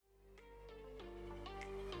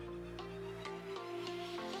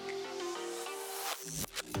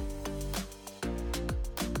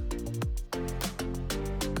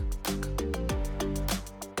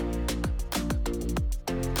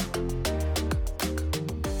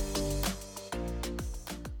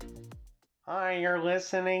Hi, you're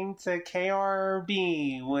listening to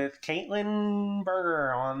KRB with Caitlin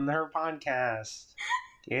Berger on her podcast.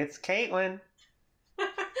 It's Caitlin. Hey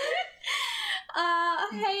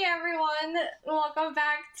everyone, welcome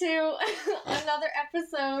back to another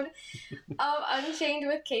episode of Unchained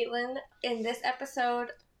with Caitlin. In this episode,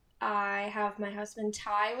 I have my husband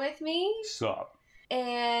Ty with me. Sup?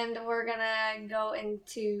 And we're gonna go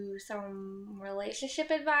into some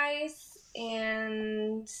relationship advice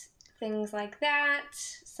and things like that.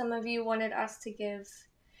 Some of you wanted us to give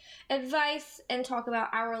advice and talk about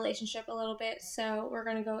our relationship a little bit, so we're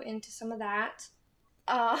gonna go into some of that.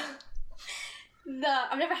 I've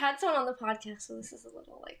never had someone on the podcast, so this is a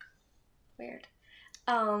little weird.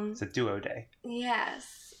 It's a duo day.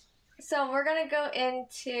 Yes. So we're gonna go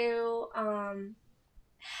into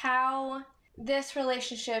how this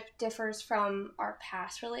relationship differs from our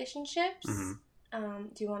past relationships. Mm-hmm.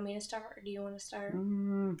 Do you want me to start, or do you want to start?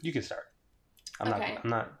 You can start. I'm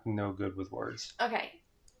not no good with words. Okay.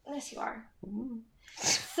 Yes, you are.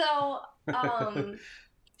 So,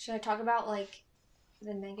 should I talk about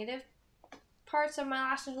the negative parts of my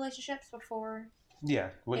last relationships before? Yeah,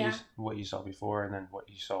 what you saw before and then what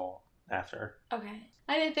you saw after. Okay.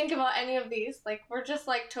 I didn't think about any of these. We're just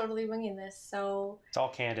totally winging this, so It's all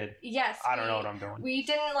candid. yes. I don't know what I'm doing. We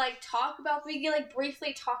didn't talk about. We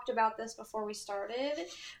briefly talked about this before we started,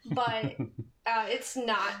 but it's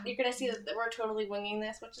not. You're gonna see that we're totally winging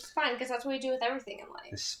this, which is fine because that's what we do with everything in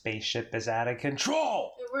life. The spaceship is out of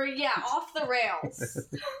control. We're off the rails.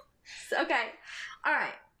 Okay. All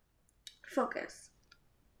right. Focus.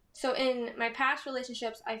 So in my past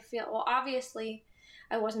relationships, I feel, well, obviously,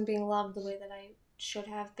 I wasn't being loved the way that I should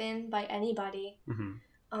have been by anybody. Mm-hmm.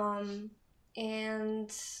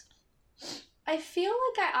 And I feel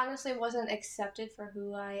like I honestly wasn't accepted for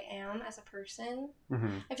who I am as a person.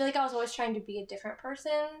 Mm-hmm. I feel like I was always trying to be a different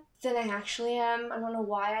person than I actually am. I don't know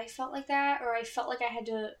why I felt like that, or I felt like I had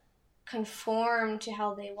to conform to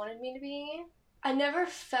how they wanted me to be. I never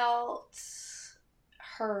felt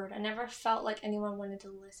heard. I never felt like anyone wanted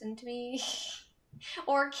to listen to me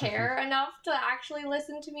or care enough to actually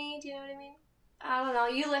listen to me. Do you know what I mean? I don't know.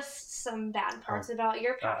 You list some bad parts about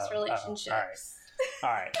your past relationships. All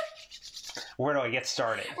right. Where do I get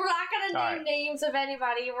started? We're not going to name names of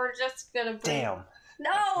anybody. We're just going to Damn.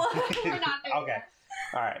 No, we're not doing Okay.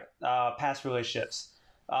 that. All right. Past relationships.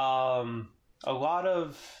 A lot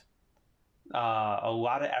of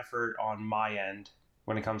effort on my end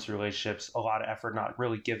when it comes to relationships. A lot of effort not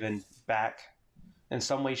really given back in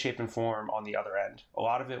some way, shape, and form on the other end. A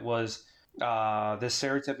lot of it was this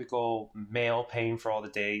stereotypical male paying for all the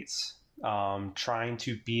dates, trying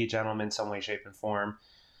to be a gentleman in some way, shape, and form.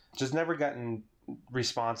 Just never gotten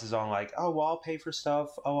responses on oh, well, I'll pay for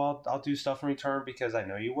stuff. Oh, I'll do stuff in return because I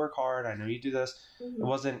know you work hard. I know you do this. Mm-hmm.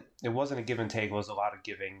 It wasn't a give and take. It was a lot of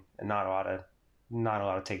giving and not a lot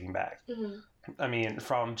of taking back. Mm-hmm. I mean,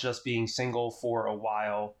 from just being single for a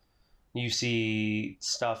while, you see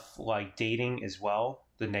stuff like dating as well,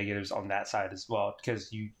 the negatives on that side as well,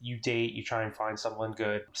 because you date, you try and find someone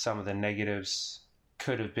good. Some of the negatives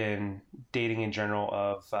could have been dating in general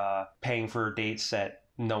of paying for dates that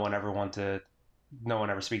no one ever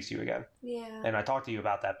speaks to you again. Yeah. And I talked to you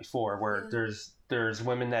about that before, where there's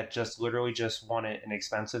women that just literally just wanted an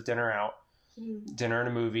expensive dinner out, dinner and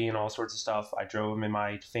a movie and all sorts of stuff. I drove them in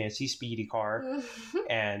my fancy speedy car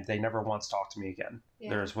and they never once talked to me again. Yeah.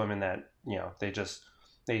 There's women that,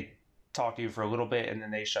 they talk to you for a little bit and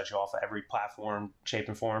then they shut you off at every platform, shape,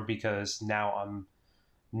 and form because now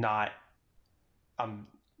I'm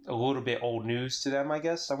a little bit old news to them, I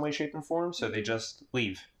guess, some way, shape, and form. So they just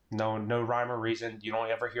leave. No rhyme or reason. You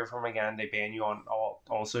don't ever hear from them again. They ban you on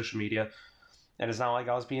all social media. And it's not like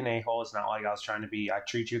I was being an a-hole. It's not like I was trying to be, I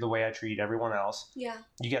treat you the way I treat everyone else. Yeah.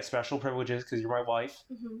 You get special privileges because you're my wife.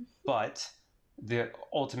 Mm-hmm. But the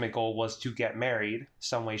ultimate goal was to get married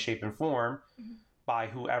some way, shape, and form by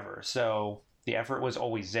whoever. So the effort was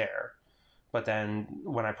always there. But then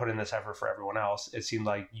when I put in this effort for everyone else, it seemed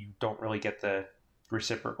like you don't really get the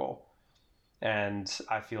reciprocal. And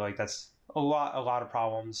I feel like that's a lot of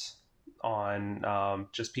problems on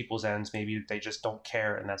just people's ends. Maybe they just don't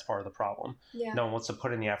care, and that's part of the problem. Yeah. No one wants to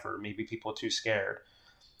put in the effort. Maybe people are too scared,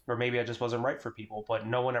 or maybe I just wasn't right for people, but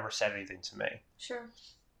no one ever said anything to me. Sure.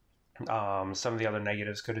 Some of the other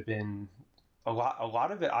negatives could have been a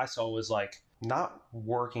lot of it I saw was not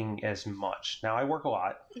working as much. Now I work a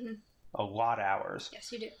lot, a lot of hours.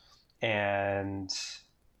 Yes, you do. And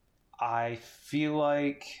I feel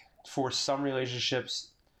like for some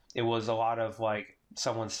relationships, it was a lot of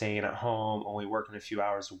someone staying at home, only working a few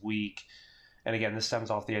hours a week, And again, this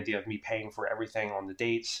stems off the idea of me paying for everything on the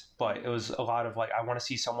dates, but it was a lot of like, I want to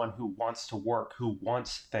see someone who wants to work, who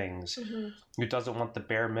wants things, who doesn't want the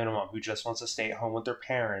bare minimum, who just wants to stay at home with their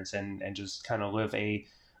parents and just kind of live a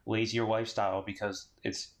lazier lifestyle because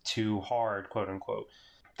it's too hard, quote unquote.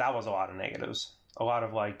 That was a lot of negatives. A lot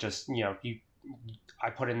of like, just, you know,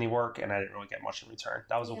 I put in the work and I didn't really get much in return.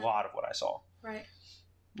 That was a lot of what I saw. Right.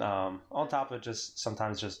 On top of just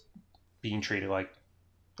sometimes just being treated like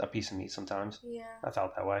a piece of meat sometimes. Yeah. I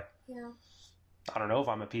felt that way. Yeah. I don't know if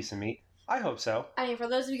I'm a piece of meat. I hope so. I mean, for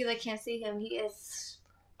those of you that can't see him, he is...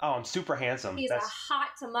 Oh, I'm super handsome. He's a hot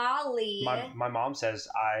tamale. My mom says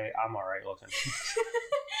I'm all right looking.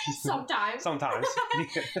 Sometimes. Sometimes.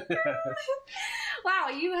 Wow,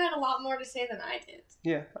 you had a lot more to say than I did.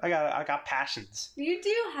 Yeah, I got passions. You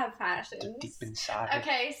do have passions. They're deep inside.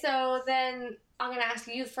 Okay, so then I'm going to ask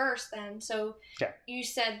you first then. So you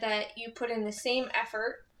said that you put in the same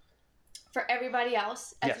effort for everybody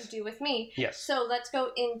else as you do with me. Yes. So let's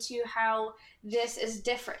go into how this is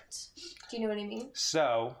different. Do you know what I mean?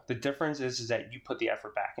 So the difference is that you put the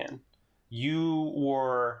effort back in. You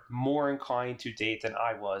were more inclined to date than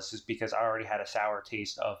I was, just because I already had a sour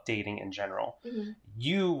taste of dating in general.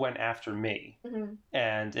 You went after me,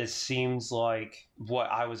 and it seems like what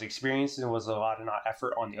I was experiencing was a lot of not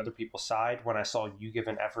effort on the other people's side when I saw you give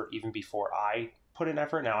an effort even before I put in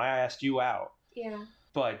effort. Now, I asked you out. Yeah.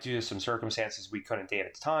 But due to some circumstances, we couldn't date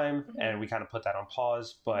at the time, and we kind of put that on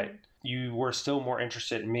pause. But you were still more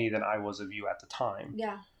interested in me than I was of you at the time.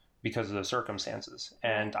 Yeah. Because of the circumstances.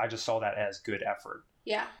 And I just saw that as good effort.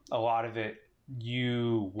 Yeah. A lot of it,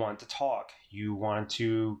 you want to talk. You want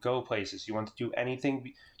to go places. You want to do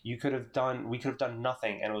anything you could have done. We could have done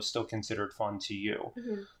nothing, and it was still considered fun to you.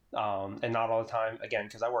 And not all the time, again,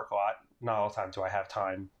 because I work a lot, not all the time do I have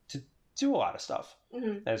time to do a lot of stuff.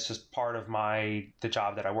 And it's just part of the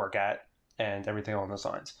job that I work at and everything along those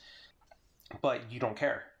lines. But you don't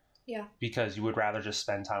care. Yeah. Because you would rather just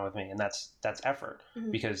spend time with me, and that's effort.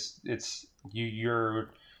 Because it's you're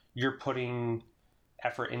putting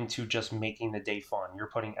effort into just making the day fun.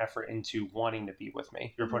 You're putting effort into wanting to be with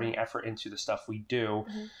me. You're putting effort into the stuff we do,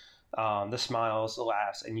 the smiles, the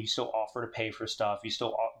laughs, and you still offer to pay for stuff.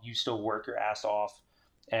 You still work your ass off,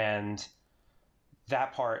 and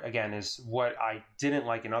that part again is what I didn't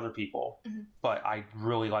like in other people, but I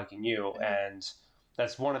really like in you, and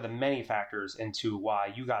that's one of the many factors into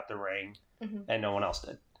why you got the ring and no one else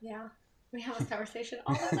did. Yeah. We have this conversation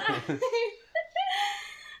all the time.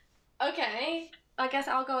 Okay. I guess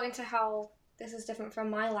I'll go into how this is different from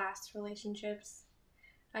my last relationships.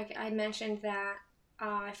 I mentioned that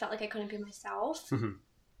I felt like I couldn't be myself.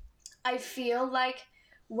 I feel like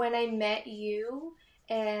when I met you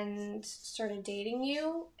and started dating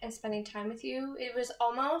you and spending time with you, it was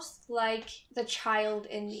almost like the child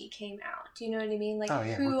in me came out. Do you know what I mean? Like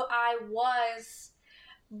who I was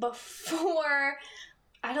before,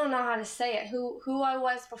 I don't know how to say it, who I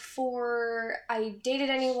was before I dated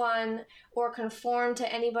anyone or conformed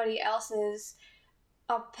to anybody else's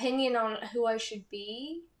opinion on who I should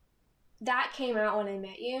be. That came out when I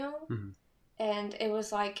met you. And it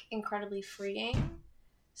was like incredibly freeing.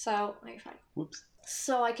 So, you're fine. Whoops.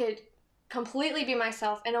 So I could completely be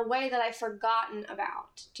myself in a way that I've forgotten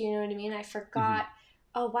about. Do you know what I mean? I forgot,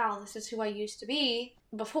 oh wow, this is who I used to be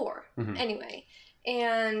before. Anyway.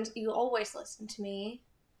 And you always listen to me,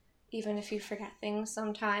 even if you forget things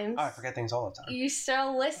sometimes. Oh, I forget things all the time. You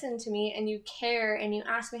still listen to me, and you care, and you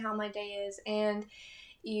ask me how my day is, and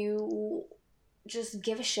you just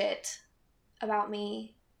give a shit about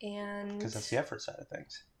me. And because that's the effort side of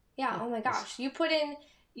things. Yeah, oh my gosh. You put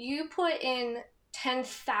in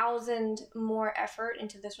 10,000 more effort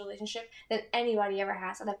into this relationship than anybody ever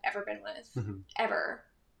has that I've ever been with. Ever.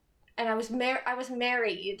 And I was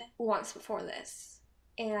married once before this.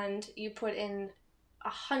 And you put in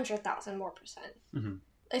 100,000 more %.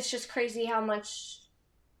 It's just crazy how much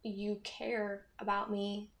you care about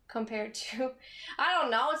me compared to, I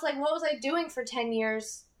don't know, it's like, what was I doing for 10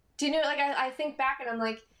 years? Do you know, like, I think back and I'm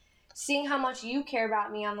like, seeing how much you care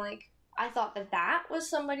about me, I'm like, I thought that was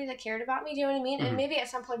somebody that cared about me. Do you know what I mean? And maybe at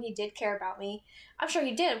some point he did care about me. I'm sure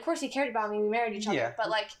he did. Of course he cared about me. We married each other. But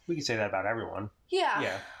like, we can say that about everyone.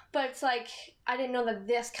 Yeah. But it's like, I didn't know that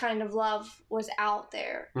this kind of love was out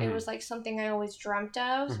there. It was like something I always dreamt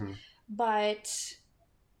of, but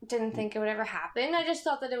didn't think it would ever happen. I just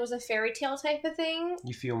thought that it was a fairy tale type of thing.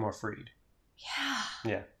 You feel more freed.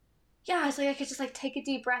 Yeah. Yeah, it's like I could just like take a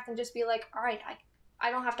deep breath and just be like, all right,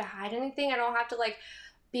 I don't have to hide anything. I don't have to like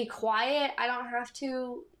be quiet. I don't have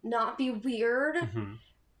to not be weird.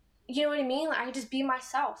 you know what I mean? Like, I could just be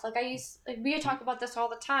myself. Like, we talk about this all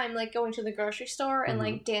the time, like going to the grocery store and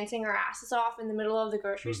like dancing our asses off in the middle of the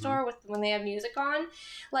grocery store when they have music on.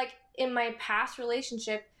 Like, in my past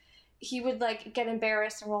relationship, he would like get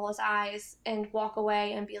embarrassed and roll his eyes and walk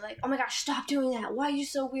away and be like, oh my gosh, stop doing that. Why are you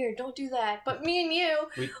so weird? Don't do that. But me and you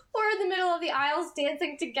were in the middle of the aisles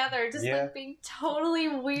dancing together, just like being totally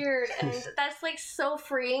weird. And that's like so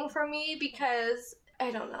freeing for me because I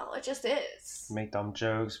don't know, it just is. Make dumb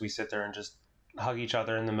jokes. We sit there and just hug each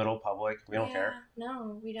other in the middle of public. We don't care.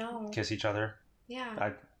 No, we don't. Kiss each other. Yeah.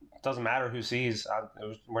 It doesn't matter who sees.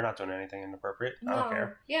 We're not doing anything inappropriate. No. I don't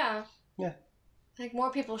care. Yeah. Yeah. Like,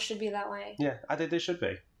 more people should be that way. Yeah, I think they should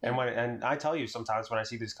be. Yeah. And I tell you, sometimes when I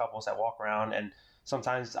see these couples that walk around, and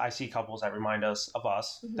sometimes I see couples that remind us of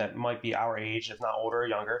us that might be our age, if not older or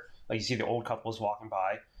younger. Like, you see the old couples walking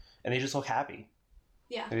by, and they just look happy.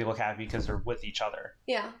 Yeah. They look happy because they're with each other.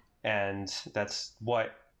 Yeah. And that's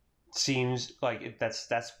what seems like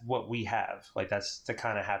that's what we have. Like, that's the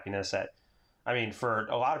kind of happiness that, I mean, for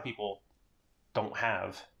a lot of people don't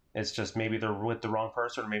have. It's just maybe they're with the wrong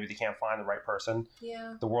person, or maybe they can't find the right person.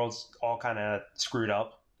 Yeah. The world's all kind of screwed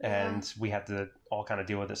up, and we have to all kind of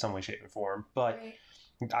deal with it some way, shape, and form. But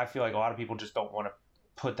I feel like a lot of people just don't want to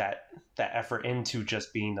put that effort into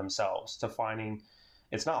just being themselves, to finding.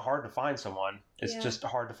 It's not hard to find someone. It's just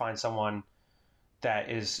hard to find someone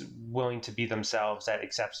that is willing to be themselves, that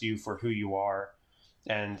accepts you for who you are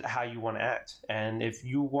and how you want to act. And if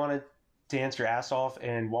you want to dance your ass off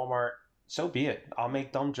in Walmart, so be it. I'll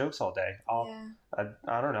make dumb jokes all day.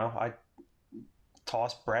 I don't know. I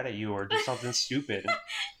toss bread at you or do something stupid.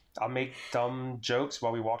 I'll make dumb jokes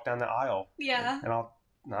while we walk down the aisle. Yeah. And I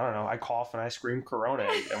don't know. I cough and I scream Corona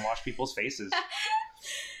and wash people's faces.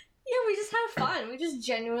 Yeah, we just have fun. We just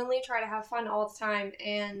genuinely try to have fun all the time.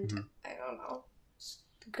 And I don't know. It's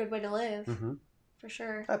a good way to live. For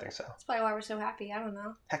sure. I think so. That's probably why we're so happy. I don't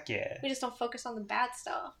know. Heck yeah. We just don't focus on the bad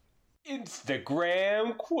stuff.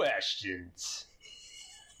 Instagram questions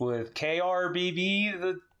with KRBB,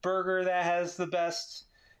 the burger that has the best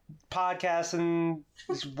podcast in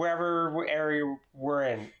wherever area we're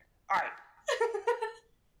in. All right.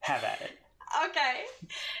 Have at it. Okay.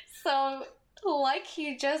 So, like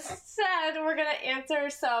he just said, we're going to answer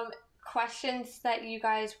some questions that you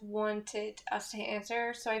guys wanted us to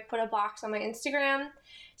answer. So I put a box on my Instagram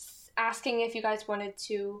asking if you guys wanted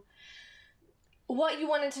to, what you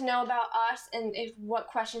wanted to know about us, and what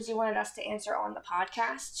questions you wanted us to answer on the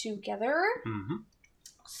podcast together.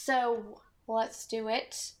 So let's do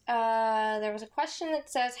it. There was a question that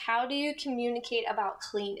says, how do you communicate about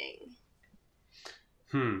cleaning?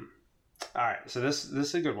 All right. So this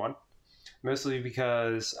is a good one. Mostly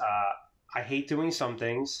because I hate doing some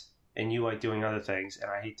things and you like doing other things, and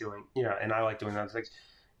I hate doing, and I like doing other things.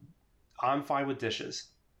 I'm fine with dishes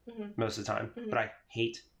most of the time, but I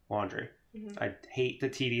hate laundry. I hate the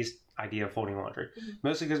tedious idea of folding laundry.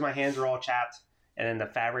 Mostly because my hands are all chapped, and then the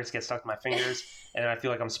fabrics get stuck to my fingers, and then I feel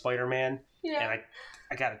like I'm Spider-Man, and I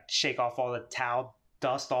gotta shake off all the towel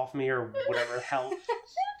dust off me or whatever the hell.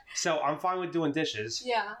 So I'm fine with doing dishes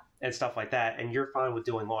and stuff like that, and you're fine with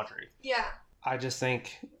doing laundry. Yeah. I just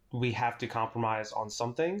think we have to compromise on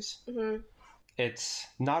some things. It's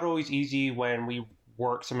not always easy when we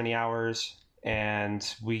work so many hours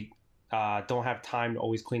and we don't have time to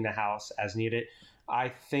always clean the house as needed. I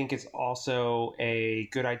think it's also a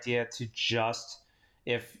good idea to just,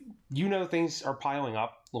 if things are piling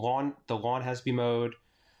up, the lawn has to be mowed,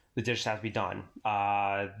 the dishes have to be done.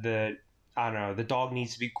 The dog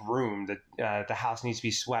needs to be groomed, the house needs to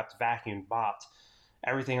be swept, vacuumed, mopped.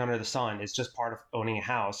 Everything under the sun is just part of owning a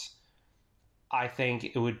house. I think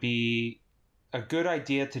it would be a good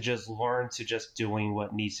idea to just learn to just doing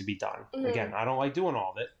what needs to be done. Again, I don't like doing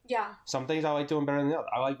all of it. Yeah. Some things I like doing better than the other.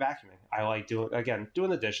 I like vacuuming. I like doing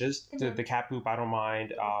the dishes, the cat poop. I don't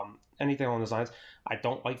mind. Anything along those lines. I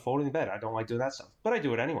don't like folding the bed. I don't like doing that stuff, but I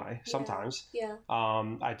do it anyway sometimes. Yeah.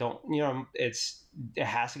 I don't. It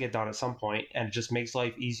has to get done at some point, and it just makes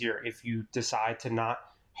life easier if you decide to not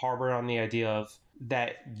harbor on the idea of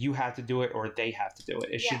that you have to do it or they have to do it.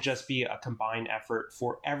 It should just be a combined effort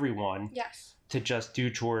for everyone. Yes. To just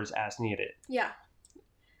do chores as needed. Yeah.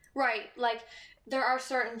 Right. Like, there are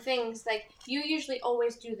certain things, like, you usually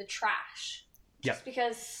always do the trash. Just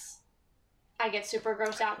because I get super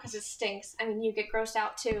grossed out because it stinks. I mean, you get grossed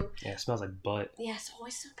out too. Yeah, it smells like butt. Yeah, it's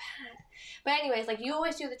always so bad. But anyways, like, you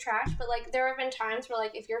always do the trash, but, like, there have been times where,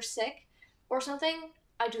 like, if you're sick or something,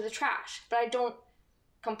 I do the trash. But I don't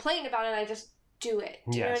complain about it, I just do it.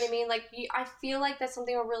 Do you know what I mean? Like, I feel like that's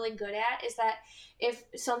something we're really good at, is that if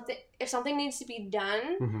something needs to be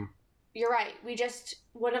done, you're right.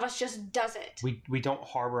 One of us just does it. We don't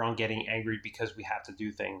harbor on getting angry because we have to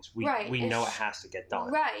do things. We know it has to get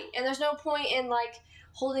done. Right. And there's no point in, like,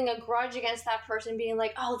 holding a grudge against that person, being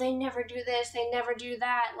like, oh, they never do this, they never do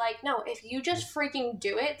that. Like, no, if you just freaking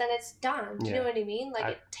do it, then it's done. Do you know what I mean? Like,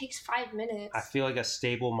 it takes 5 minutes. I feel like a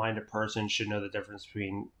stable-minded person should know the difference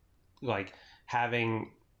between, like,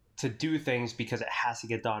 having to do things because it has to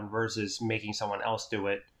get done versus making someone else do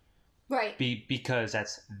it. Right. Because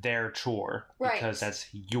that's their chore. Right. Because that's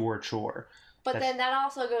your chore. But then that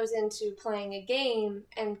also goes into playing a game,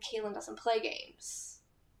 and Caitlin doesn't play games.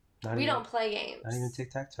 We don't play games. Not even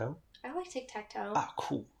tic-tac-toe? I like tic-tac-toe. Oh,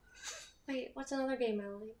 cool. Wait, what's another game I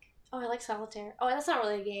like? Oh, I like solitaire. Oh, that's not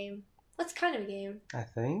really a game. That's kind of a game. I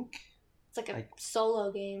think. It's like a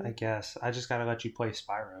solo game. I guess. I just gotta let you play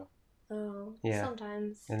Spyro. Oh, yeah.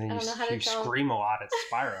 Sometimes. And then you scream a lot at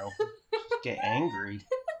Spyro. Get angry.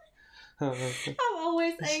 I'm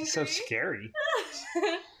always angry. It's so scary.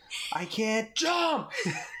 I can't jump!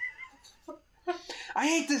 I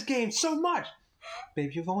hate this game so much!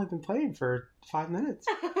 Babe, you've only been playing for 5 minutes.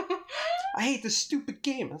 I hate this stupid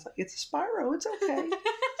game. I was like, it's a Spyro, it's okay.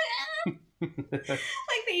 Like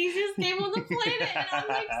the easiest game on the planet, and I'm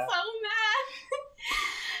like so mad.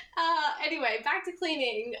 Anyway, back to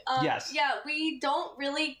cleaning. Yes. Yeah, we don't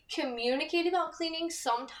really communicate about cleaning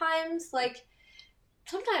sometimes. Like,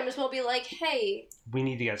 sometimes we'll be like, hey, we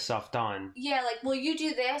need to get stuff done. Yeah, like, will you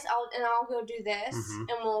do this? I'll go do this.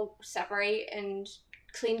 And we'll separate and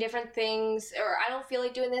clean different things. Or I don't feel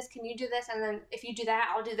like doing this. Can you do this? And then if you do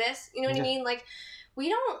that, I'll do this. You know what I mean? Like, we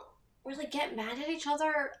don't really get mad at each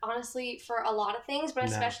other, honestly, for a lot of things, but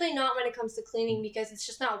especially not when it comes to cleaning, because it's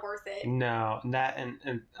just not worth it. No, that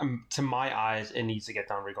and to my eyes, it needs to get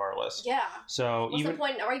done regardless. Yeah. So what's the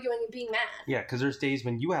point in arguing and being mad? Yeah, because there's days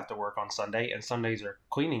when you have to work on Sunday, and Sundays are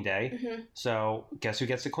cleaning day. So guess who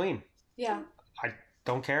gets to clean? Yeah. I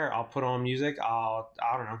don't care. I'll put on music. I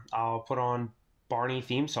don't know. I'll put on Barney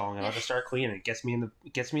theme song, and I'll just start cleaning. It gets me in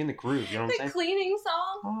the groove. You know what I'm saying? The cleaning song.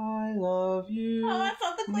 I love you. Oh, that's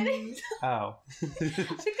not the cleaning song. Oh. I think there's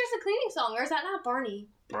a cleaning song, or is that not Barney?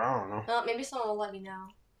 I don't know. Maybe someone will let me know.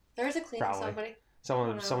 There is a cleaning song, buddy.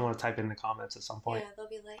 Someone will type in the comments at some point. Yeah, they'll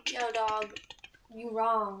be like, "Yo, dog, you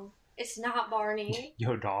wrong. It's not Barney."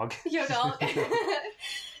 Yo, dog. Yo, dog.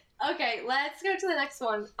 Okay, let's go to the next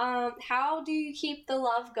one. How do you keep the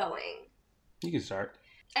love going? You can start.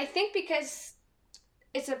 I think because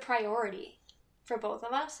it's a priority for both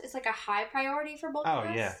of us. It's like a high priority for both of us.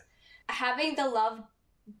 Oh, yeah. Having the love,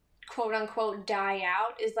 quote unquote, die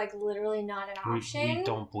out is like literally not an option. We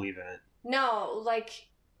don't believe in it. No, like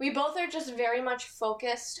we both are just very much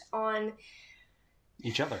focused on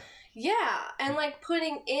each other. Yeah, and like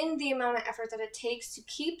putting in the amount of effort that it takes to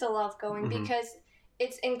keep the love going, because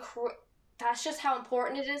it's that's just how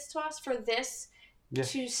important it is to us for this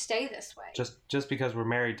to stay this way. Just because we're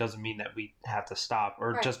married doesn't mean that we have to stop,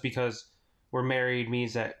 or just because we're married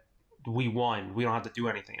means that we won. We don't have to do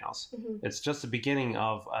anything else. It's just the beginning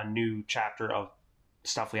of a new chapter of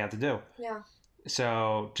stuff we have to do. Yeah.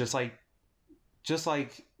 So just like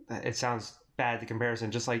it sounds bad, the comparison,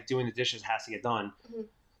 just like doing the dishes has to get done.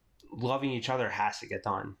 Loving each other has to get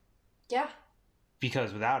done. Yeah.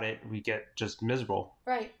 Because without it, we get just miserable.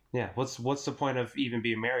 Right. Yeah. What's the point of even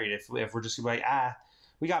being married if we're just like,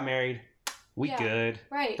 we got married, we good.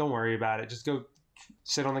 Right. Don't worry about it. Just go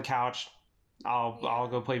sit on the couch. I'll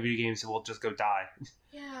go play video games and we'll just go die.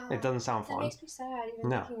 Yeah. It doesn't sound fun. It makes me sad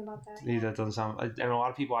even thinking about that. Yeah. That doesn't sound. And a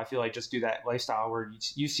lot of people, I feel like, just do that lifestyle where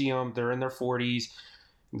you see them, they're in their 40s,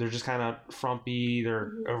 they're just kind of frumpy,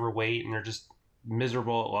 they're overweight, and they're just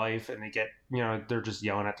miserable at life, and they get, they're just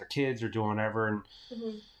yelling at their kids or doing whatever,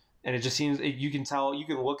 and it just seems, you can tell, you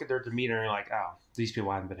can look at their demeanor and you're like, oh, these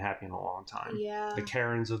people haven't been happy in a long time. Yeah. The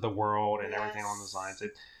Karens of the world and everything along those lines.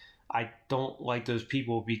 I don't like those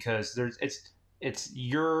people because it's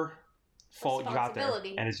your fault you got there,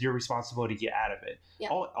 and it's your responsibility to get out of it.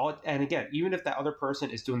 Yeah. And again, even if that other person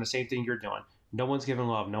is doing the same thing you're doing, no one's giving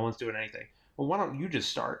love, no one's doing anything. Well, why don't you just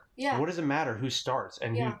start? Yeah. What does it matter who starts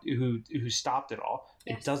and who stopped it all?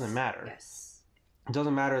 Yes. It doesn't matter. Yes. It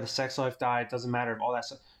doesn't matter if the sex life died. It doesn't matter if all that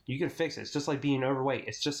stuff. You can fix it. It's just like being overweight.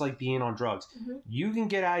 It's just like being on drugs. You can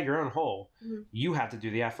get out of your own hole. You have to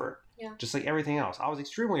do the effort. Yeah. Just like everything else. I was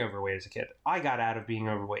extremely overweight as a kid. I got out of being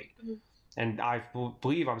overweight. And I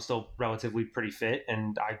believe I'm still relatively pretty fit.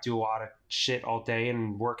 And I do a lot of shit all day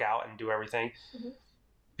and work out and do everything.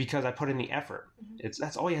 Because I put in the effort.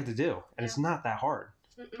 That's all you have to do. And it's not that hard.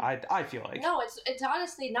 I feel like. No, it's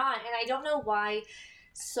honestly not. And I don't know why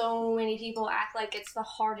so many people act like it's the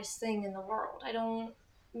hardest thing in the world. I don't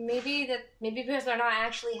maybe because they're not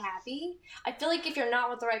actually happy. I feel like if you're not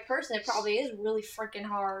with the right person, it probably is really freaking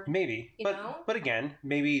hard. Maybe, but again,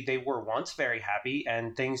 maybe they were once very happy,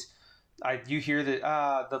 and things. You hear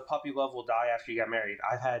that the puppy love will die after you get married.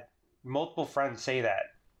 I've had multiple friends say that.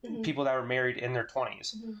 Mm-hmm. People that were married in their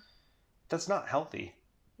 20s. Mm-hmm. That's not healthy.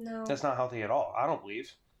 No, that's not healthy at all. I don't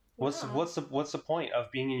believe. What's the point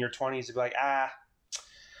of being in your 20s to be like,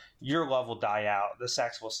 your love will die out, the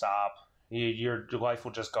sex will stop, your life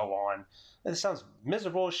will just go on? It sounds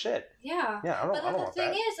miserable as shit. Yeah. Yeah, I don't want that. The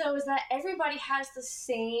thing is, though, is that everybody has the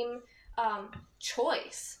same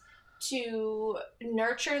choice to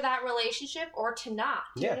nurture that relationship or to not.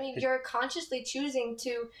 You know what I mean? You're consciously choosing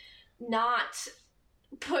to not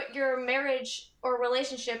put your marriage or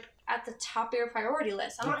relationship at the top of your priority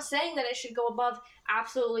list. I'm not saying that it should go above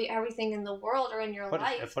absolutely everything in the world or in your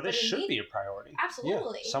life. But it should be a priority.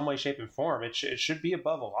 Absolutely. Yeah, some way, shape, and form. It should be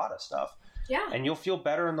above a lot of stuff. Yeah. And you'll feel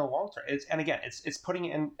better in the long term. It's putting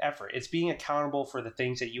in effort. It's being accountable for the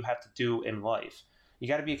things that you have to do in life. You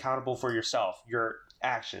got to be accountable for yourself, your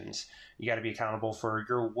actions. You got to be accountable for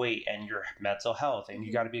your weight and your mental health. And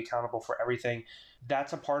you got to be accountable for everything.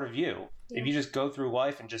 That's a part of you. Yeah. If you just go through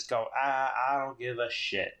life and just go, I don't give a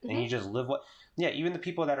shit. Mm-hmm. And you just live even the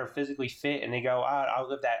people that are physically fit and they go, I'll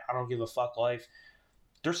live that I don't give a fuck life.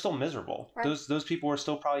 They're still miserable. Right. Those people are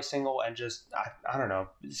still probably single and just, I don't know,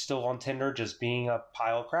 still on Tinder, just being a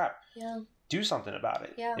pile of crap. Yeah. Do something about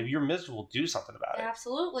it. Yeah. If you're miserable, do something about it.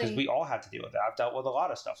 Absolutely. Because we all have to deal with that. I've dealt with a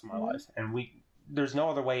lot of stuff in my life. And there's no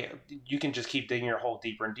other way. You can just keep digging your hole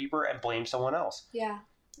deeper and deeper and blame someone else. Yeah.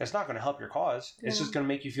 It's not going to help your cause. It's just going to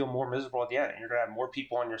make you feel more miserable at the end. And you're going to have more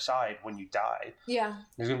people on your side when you die. Yeah.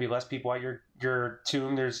 There's going to be less people at your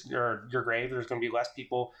tomb. Or your grave. There's going to be less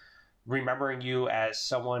people remembering you as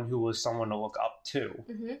someone who was someone to look up to.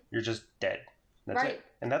 Mm-hmm. You're just dead. That's it.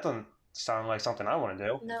 And that doesn't sound like something I want to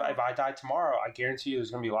do. No. If I die tomorrow, I guarantee you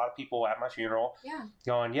there's going to be a lot of people at my funeral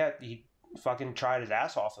going, yeah, he fucking tried his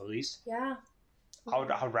ass off at least. Yeah. I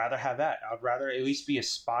would rather have that. I would rather at least be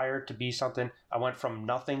aspired to be something. I went from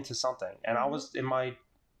nothing to something. And I was in my,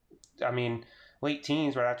 late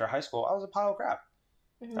teens, right after high school, I was a pile of crap.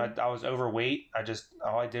 Mm-hmm. I was overweight. I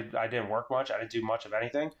didn't work much. I didn't do much of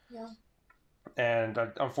anything. Yeah. And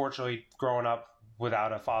unfortunately, growing up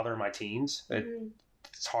without a father in my teens,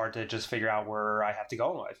 it's hard to just figure out where I have to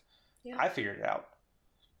go in life. Yeah. I figured it out.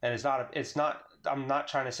 And I'm not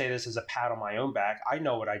trying to say this as a pat on my own back. I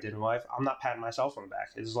know what I did in life. I'm not patting myself on the back.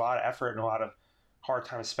 There's a lot of effort and a lot of hard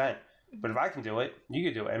time spent. But if I can do it, you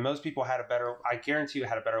can do it. And most people had I guarantee you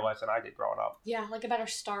had a better life than I did growing up. Yeah, like a better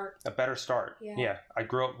start. A better start. Yeah. I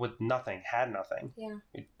grew up with nothing, had nothing. Yeah.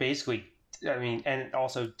 It basically, and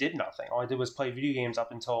also did nothing. All I did was play video games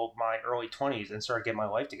up until my early 20s and started getting my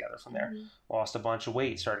life together from there. Mm-hmm. Lost a bunch of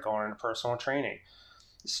weight, started going into personal training.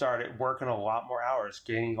 Started working a lot more hours,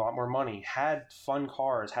 getting a lot more money, had fun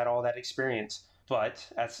cars, had all that experience. But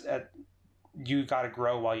you got to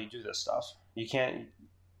grow while you do this stuff. You can't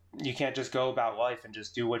just go about life and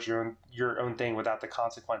just do what your own thing without the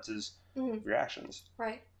consequences of your actions.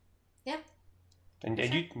 Right. Yeah. And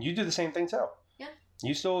you do the same thing too. Yeah.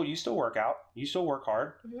 You still work out. You still work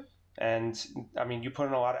hard. Mm-hmm. And you put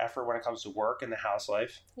in a lot of effort when it comes to work and the house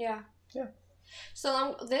life. Yeah. Yeah.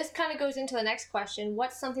 So this kind of goes into the next question.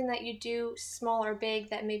 What's something that you do, small or big,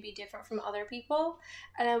 that may be different from other people?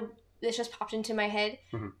 And this just popped into my head.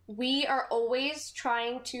 Mm-hmm. We are always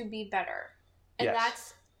trying to be better. And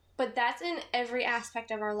that's in every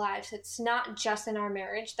aspect of our lives. It's not just in our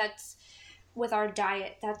marriage. That's with our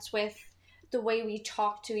diet. That's with the way we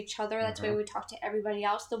talk to each other. That's the way we talk to everybody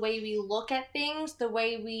else. The way we look at things. The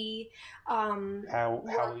way we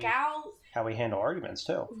work out. How we handle arguments,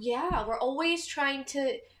 too. Yeah, we're always trying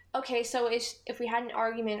to... Okay, so if we had an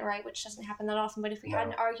argument, right, which doesn't happen that often, but if we had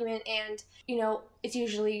an argument and, it's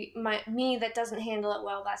usually me that doesn't handle it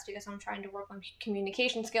well, that's because I'm trying to work on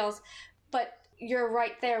communication skills. But you're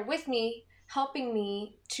right there with me, helping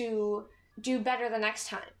me to do better the next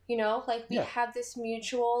time, Like, we have this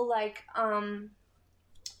mutual,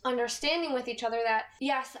 understanding with each other that,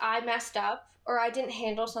 yes, I messed up, or I didn't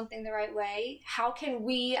handle something the right way. How can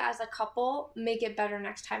we as a couple make it better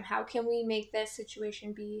next time? How can we make this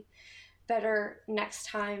situation be better next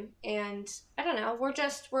time? And I don't know,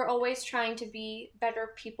 we're always trying to be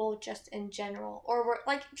better people just in general. Or we're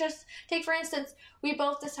just take for instance, we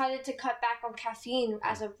both decided to cut back on caffeine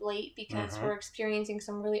as of late because we're experiencing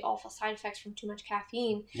some really awful side effects from too much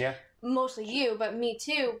caffeine. Yeah. Mostly you, but me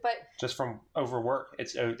too. But just from overwork,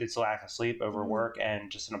 it's lack of sleep, overwork, and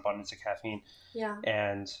just an abundance of caffeine. Yeah.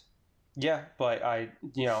 And but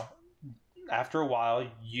after a while,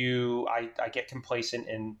 I get complacent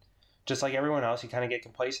in just like everyone else, you kind of get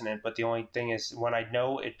complacent in it. But the only thing is, when I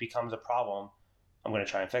know it becomes a problem, I'm going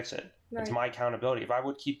to try and fix it. Right. It's my accountability. If I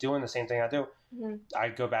would keep doing the same thing I do,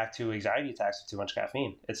 I'd go back to anxiety attacks with too much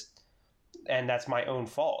caffeine. And that's my own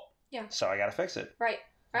fault. Yeah. So I got to fix it. Right.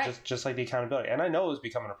 Right. Just like the accountability. And I know it was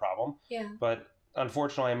becoming a problem. Yeah. But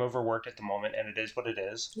unfortunately, I'm overworked at the moment, and it is what it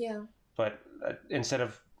is. Yeah. But instead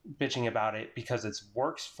of bitching about it because it's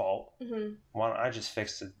work's fault, why don't I just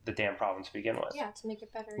fix the damn problem to begin with? Yeah, to make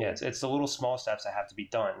it better. Yeah, it's the little small steps that have to be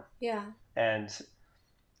done. Yeah. And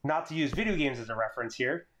not to use video games as a reference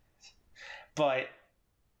here, but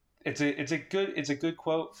it's a good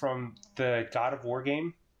quote from the God of War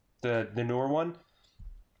game, the newer one,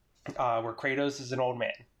 where Kratos is an old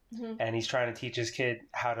man, and he's trying to teach his kid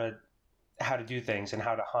how to do things and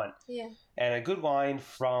how to hunt. Yeah. And a good line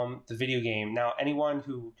from the video game. Now, anyone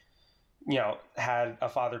who, had a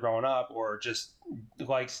father growing up, or just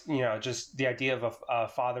likes, just the idea of a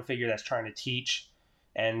father figure that's trying to teach,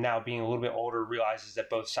 and now being a little bit older, realizes that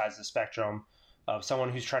both sides of the spectrum of someone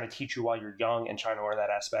who's trying to teach you while you're young and trying to learn that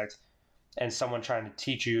aspect, and someone trying to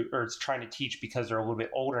teach you, or it's trying to teach because they're a little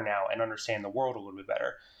bit older now and understand the world a little bit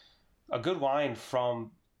better. A good line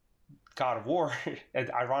from God of War,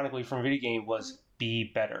 ironically from a video game, was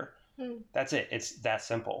be better. That's it. It's that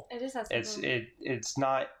simple. It is that simple.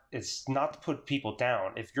 It's not to put people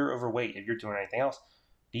down. If you're overweight, if you're doing anything else,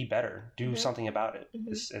 be better. Do something about it.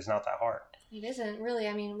 It's not that hard. It isn't really.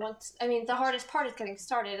 I mean, the hardest part is getting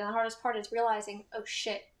started, and the hardest part is realizing, oh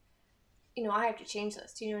shit, I have to change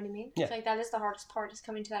this. Do you know what I mean? Yeah. It's like that is the hardest part, is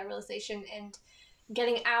coming to that realization and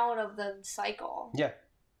getting out of the cycle. Yeah.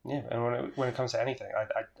 Yeah, and when it comes to anything,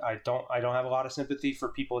 I don't have a lot of sympathy for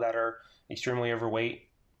people that are extremely overweight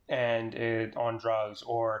and on drugs,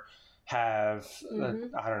 or have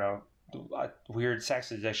I don't know, weird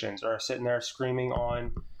sex addictions, or sitting there screaming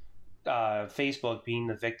on Facebook, being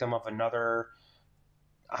the victim of another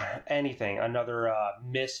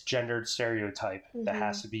misgendered stereotype that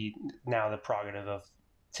has to be now the prerogative of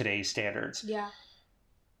today's standards. Yeah.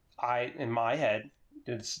 In my head,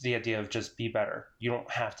 it's the idea of just be better. You don't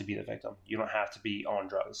have to be the victim. You don't have to be on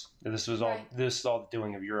drugs. This is all the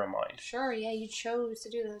doing of your own mind. Sure, yeah, you chose to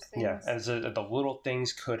do those things. Yeah, and the little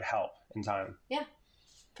things could help in time. Yeah,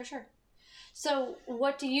 for sure. So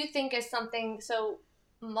what do you think is something,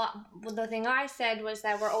 the thing I said was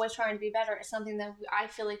that we're always trying to be better. It's something that I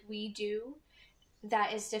feel like we do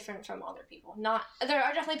that is different from other people. There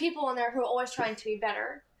are definitely people in there who are always trying to be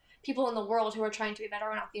better. People in the world who are trying to be better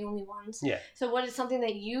are not the only ones. Yeah. So what is something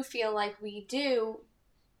that you feel like we do,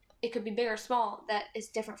 it could be big or small, that is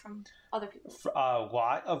different from other people? A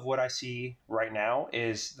lot of what I see right now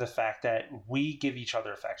is the fact that we give each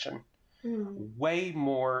other affection. Way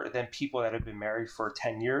more than people that have been married for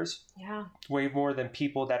 10 years. Yeah. Way more than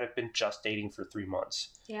people that have been just dating for 3 months.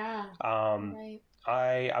 Yeah. Right.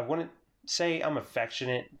 I wouldn't say I'm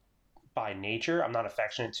affectionate by nature. I'm not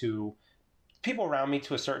affectionate to people around me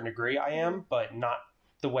to a certain degree. I am, but not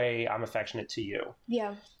the way I'm affectionate to you.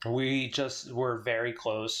 Yeah. We're very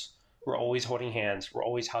close. We're always holding hands. We're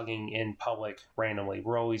always hugging in public randomly.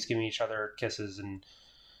 We're always giving each other kisses and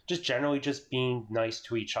just generally just being nice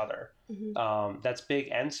to each other. That's big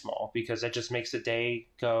and small, because it just makes the day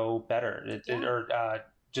go better or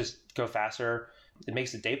just go faster. It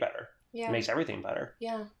makes the day better. Yeah. It makes everything better.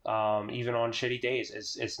 Yeah. Even on shitty days,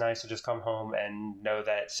 it's nice to just come home and know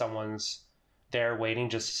that someone's there waiting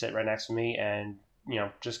just to sit right next to me and,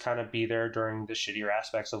 just kind of be there during the shittier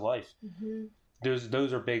aspects of life.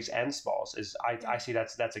 Those are bigs and smalls. I see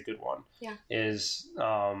that's a good one. Yeah.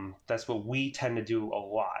 That's what we tend to do a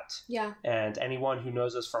lot. Yeah. And anyone who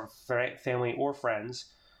knows us from family or friends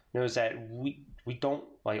knows that we don't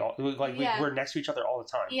we're next to each other all the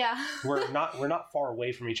time. Yeah. we're not far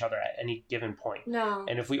away from each other at any given point. No.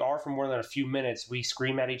 And if we are for more than a few minutes, we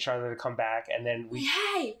scream at each other to come back, and then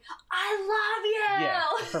hey, I love you. Yeah,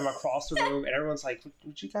 from across the room, and everyone's like,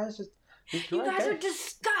 "Would you guys just? You guys are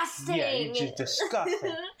disgusting." Yeah, you're just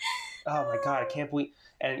disgusting. Oh my god, I can't believe.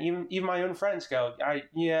 And even my own friends go,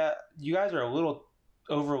 you guys are a little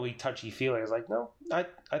overly touchy-feely. I was like, no,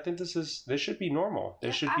 I think this should be normal.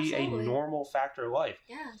 This should be a normal factor of life.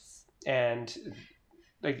 Yes. And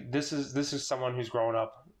like this is someone who's grown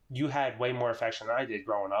up. You had way more affection than I did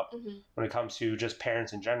growing up when it comes to just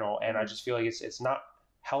parents in general. And I just feel like it's not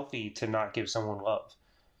healthy to not give someone love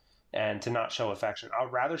and to not show affection.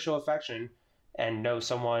 I'd rather show affection and know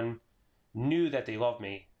someone knew that they love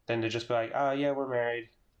me than to just be like, oh yeah, we're married.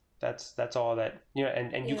 That's all that,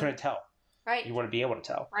 and you couldn't tell. Right. You want to be able to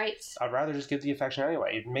tell. Right. I'd rather just give the affection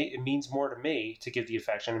anyway. It means more to me to give the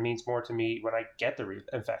affection. It means more to me when I get the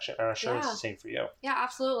affection. And I'm sure it's the same for you. Yeah,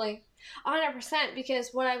 absolutely. 100%. Because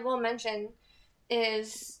what I will mention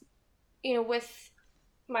is, with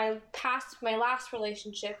my last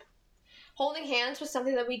relationship, holding hands was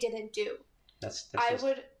something that we didn't do. I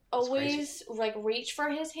would always reach for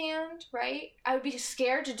his hand, right? I would be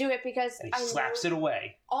scared to do it because and he slaps it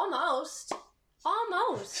away. Almost.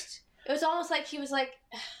 It was almost like he was like,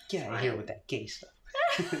 get out of here with that gay stuff.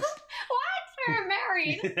 What? We're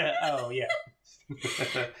married. Oh yeah.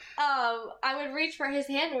 I would reach for his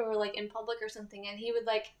hand when we were in public or something, and he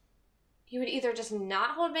would either just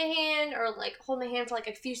not hold my hand or hold my hand for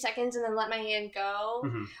a few seconds and then let my hand go.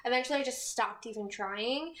 Mm-hmm. Eventually I just stopped even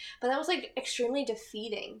trying, but that was extremely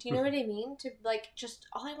defeating. Do you know what I mean? To just,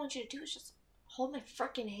 all I want you to do is just hold my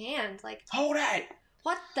freaking hand. Hold it!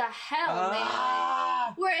 What the hell,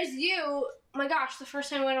 man? Whereas you, my gosh, the first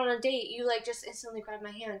time we went on a date, you just instantly grabbed my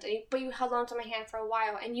hand, but you held on to my hand for a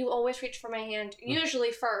while, and you always reach for my hand,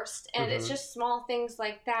 usually first, and it's just small things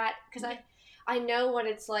like that, because I know what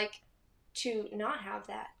it's like to not have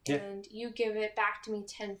that, and you give it back to me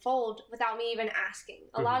tenfold without me even asking.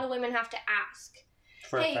 A lot of women have to ask.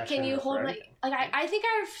 Hey, can you hold my... I think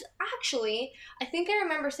I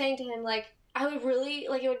remember saying to him, I would really, it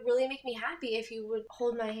would really make me happy if you would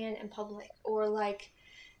hold my hand in public, or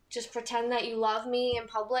just pretend that you love me in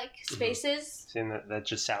public spaces. See, that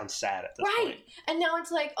just sounds sad at this point. And now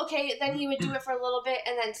it's okay, then he would do it for a little bit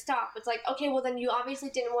and then stop. It's okay, well then you obviously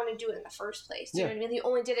didn't want to do it in the first place. You know what I mean? You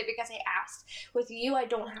only did it because I asked. With you, I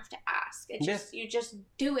don't have to ask. It's just, you just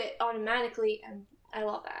do it automatically, and I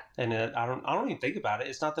love that. And I don't even think about it.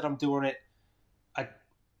 It's not that I'm doing it.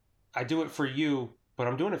 I do it for you, but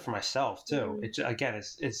I'm doing it for myself too.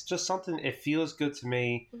 It's just something. It feels good to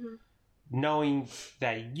me. Knowing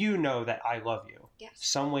that you know that I love you,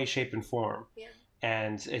 some way, shape, and form. Yeah.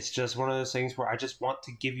 And it's just one of those things where I just want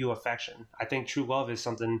to give you affection. I think true love is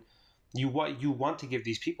something you want to give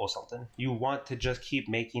these people something. You want to just keep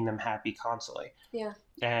making them happy constantly. Yeah.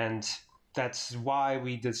 And that's why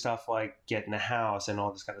we did stuff like get in the house and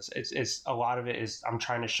all this kind of stuff. It's a lot of it is I'm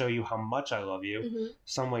trying to show you how much I love you,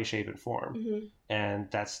 some way, shape, and form. And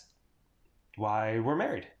that's why we're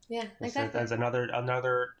married. Yeah, exactly. That's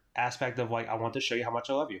another aspect of I want to show you how much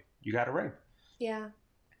I love you. You got a ring. Yeah.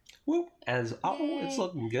 Whoop. It's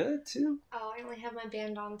looking good too. Oh, I only have my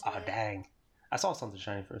band on today. Oh, dang. I saw something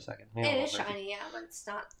shiny for a second. Maybe it is shiny, but it's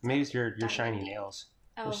not. Maybe it's your shiny nails.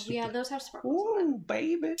 Oh, yeah, those have sparkles. Ooh,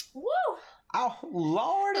 baby. Woo! Oh,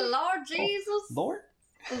 Lord. Lord Jesus. Oh,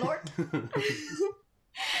 Lord.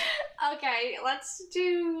 Okay, let's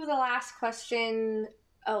do the last question.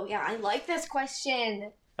 Oh, yeah, I like this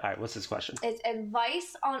question. All right, what's this question? It's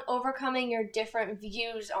advice on overcoming your different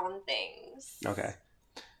views on things. Okay.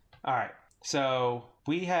 All right. So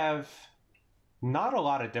we have not a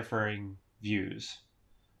lot of differing views,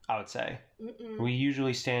 I would say. We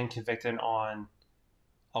usually stand convicted on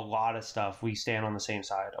a lot of stuff. We stand on the same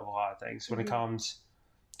side of a lot of things. When it comes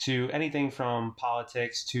to anything from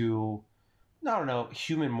politics to, I don't know,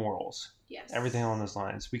 human morals. Yes. Everything along those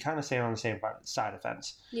lines. We kind of stand on the same side of the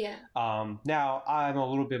fence. Yeah. Now, I'm a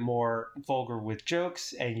little bit more vulgar with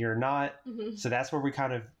jokes, and you're not. So that's where we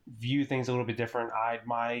kind of view things a little bit different.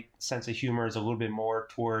 My sense of humor is a little bit more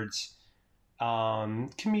towards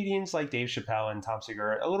comedians like Dave Chappelle and Tom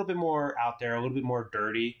Segura. A little bit more out there, a little bit more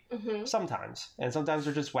dirty sometimes. And sometimes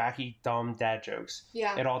they're just wacky, dumb dad jokes.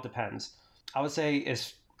 Yeah. It all depends. I would say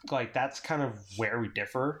it's that's kind of where we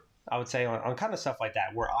differ. I would say on kind of stuff like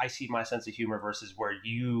that, where I see my sense of humor versus where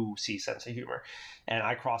you see sense of humor. And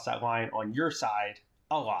I cross that line on your side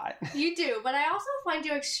a lot. You do, but I also find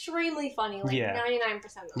you extremely funny, 99%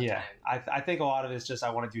 of the time. I think a lot of it is just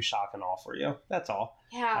I want to do shock and awe for you. That's all.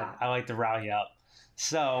 Yeah. I like to rally you up.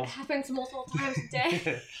 So it happens multiple times a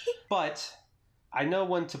day. But I know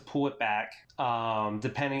when to pull it back,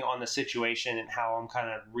 depending on the situation and how I'm kind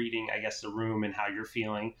of reading, I guess, the room and how you're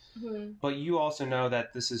feeling. But you also know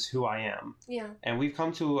that this is who I am. Yeah. And we've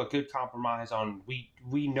come to a good compromise on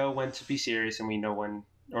we know when to be serious and we know when,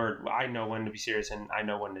 or I know when to be serious and I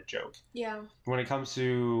know when to joke. Yeah. When it comes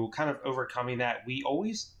to kind of overcoming that, we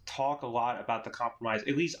always talk a lot about the compromise.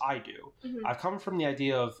 At least I do. I've come from the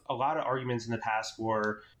idea of a lot of arguments in the past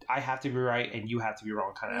where I have to be right and you have to be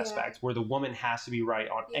wrong kind of aspect, where the woman has to be right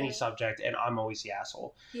on any subject and I'm always the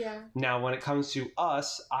asshole. Yeah. Now, when it comes to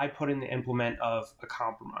us, I put in the implement of a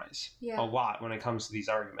compromise a lot when it comes to these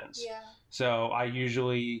arguments. Yeah. So I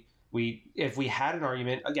usually, if we had an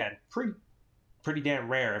argument, again, pretty damn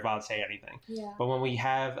rare if I would say anything. Yeah. But when we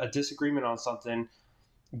have a disagreement on something,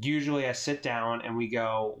 usually I sit down and we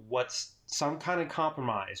go, what's some kind of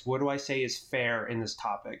compromise. What do I say is fair in this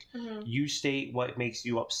topic? Mm-hmm. You state what makes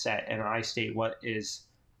you upset, and I state what is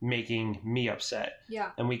making me upset.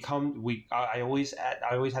 Yeah. And I always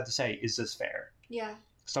have to say, is this fair? Yeah.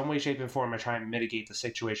 Some way, shape, and form, I try and mitigate the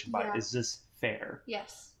situation by, is this fair?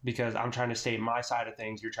 Yes. Because I'm trying to state my side of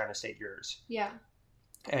things, you're trying to state yours. Yeah.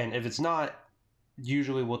 And if it's not,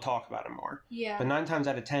 usually we'll talk about it more. Yeah. But 9 times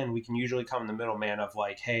out of 10, we can usually come in the middle, man, of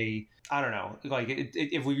like, hey, I don't know, like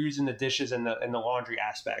if we're using the dishes and the laundry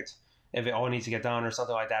aspect, if it all needs to get done or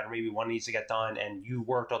something like that, or maybe one needs to get done and you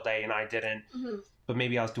worked all day and I didn't, but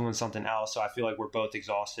maybe I was doing something else, so I feel like we're both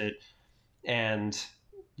exhausted, and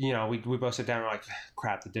you know, we both sit down and we're like,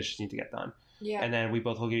 crap, the dishes need to get done. Yeah. And then we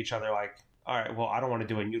both look at each other like, all right, well, I don't want to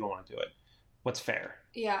do it and you don't want to do it. What's fair?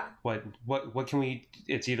 Yeah. What can we?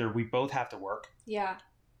 It's either we both have to work. Yeah.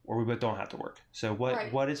 Or we both don't have to work. So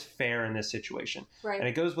what is fair in this situation? Right. And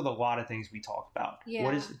it goes with a lot of things we talk about. Yeah.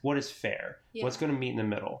 What is fair? Yeah. What's going to meet in the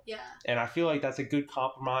middle? Yeah. And I feel like that's a good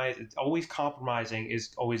compromise. It's always compromising is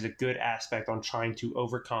always a good aspect on trying to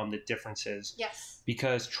overcome the differences. Yes.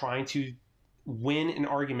 Because trying to win an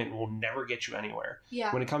argument will never get you anywhere.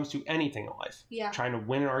 Yeah. When it comes to anything in life. Yeah. Trying to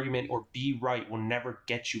win an argument or be right will never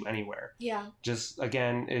get you anywhere. Yeah. Just,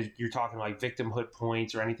 again, if you're talking like victimhood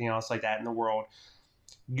points or anything else like that in the world,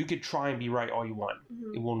 you could try and be right all you want.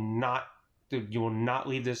 Mm-hmm. You will not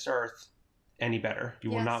leave this earth any better.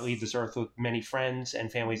 You will not leave this earth with many friends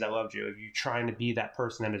and families that loved you if you're trying to be that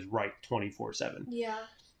person that is right 24/7. Yeah.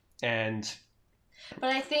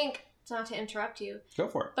 But I think, not to interrupt you. Go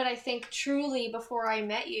for it. But I think truly before I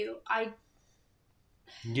met you,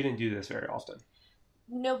 You didn't do this very often.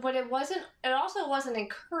 No, but it also wasn't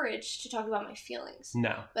encouraged to talk about my feelings.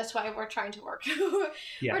 No. That's why we're trying to work.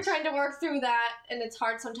 Yes. We're trying to work through that, and it's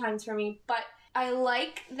hard sometimes for me. But I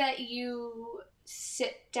like that you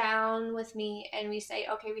sit down with me and we say,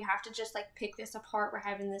 okay, we have to just like pick this apart. We're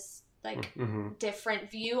having this like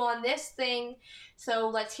different view on this thing. So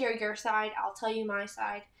let's hear your side. I'll tell you my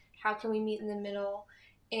side. How can we meet in the middle?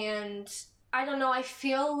 And I don't know, I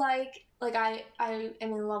feel like I am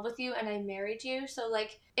in love with you and I married you. So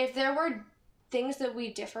like if there were things that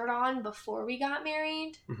we differed on before we got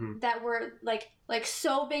married that were like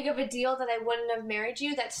so big of a deal that I wouldn't have married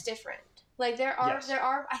you, that's different. Like there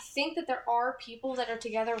are I think that there are people that are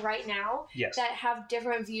together right now that have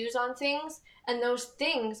different views on things, and those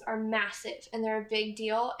things are massive and they're a big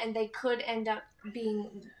deal, and they could end up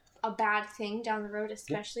being a bad thing down the road,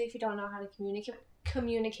 especially if you don't know how to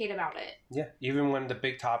communicate about it. Yeah, even when the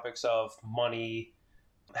big topics of money,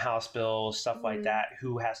 house bills, stuff like that,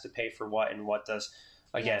 who has to pay for what and what does,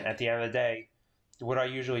 again, at the end of the day, what I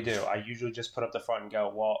usually do, I usually just put up the front and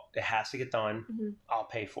go, well, it has to get done. I'll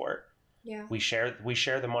pay for it. Yeah. We share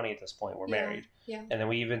the money at this point. We're married. Yeah. And then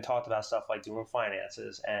we even talked about stuff like doing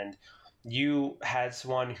finances, and you had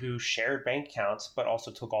someone who shared bank accounts but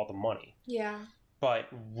also took all the money. Yeah. But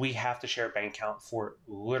we have to share a bank account for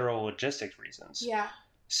literal logistics reasons. Yeah.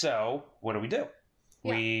 So what do?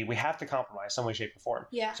 Yeah. We have to compromise some way, shape, or form.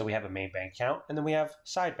 Yeah. So we have a main bank account, and then we have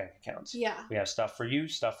side bank accounts. Yeah. We have stuff for you,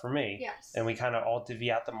 stuff for me. Yes. And we kind of all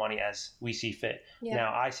divvy out the money as we see fit. Yeah.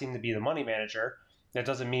 Now, I seem to be the money manager. That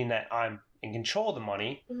doesn't mean that I'm in control of the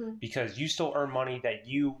money, because you still earn money that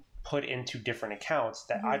you put into different accounts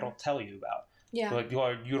that I don't tell you about. Yeah. Like,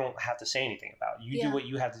 you don't have to say anything about. You do what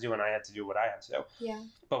you have to do, and I have to do what I have to do. Yeah.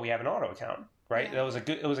 But we have an auto account, right? Yeah.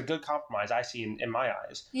 It was a good compromise I see in my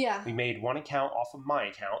eyes. Yeah. We made one account off of my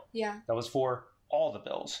account. Yeah. That was for all the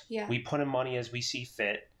bills. Yeah. We put in money as we see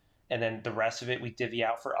fit, and then the rest of it we divvy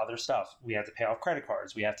out for other stuff. We have to pay off credit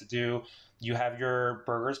cards. We have to do. You have your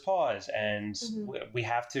Burger's Paws, and we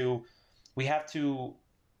have to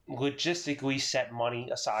logistically set money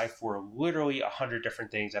aside for literally 100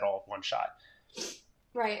 different things at all one shot.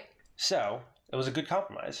 Right. So it was a good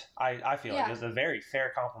compromise. I feel like it was a very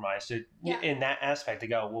fair compromise in that aspect to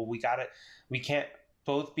go, well, we can't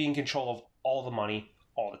both be in control of all the money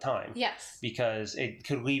all the time. Yes. Because it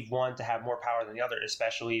could leave one to have more power than the other,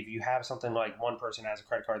 especially if you have something like one person has a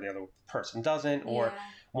credit card, the other person doesn't, or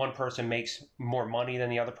one person makes more money than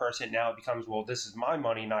the other person. Now it becomes, well, this is my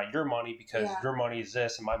money, not your money, because your money is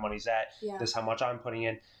this and my money is that. Yeah. This is how much I'm putting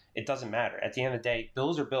in. It doesn't matter. At the end of the day,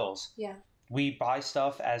 bills are bills. Yeah. We buy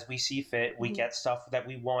stuff as we see fit. We get stuff that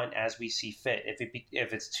we want as we see fit.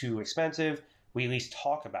 If it's too expensive, we at least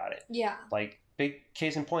talk about it. Yeah. Like, big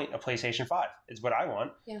case in point, a PlayStation 5 is what I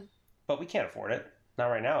want. Yeah. But we can't afford it. Not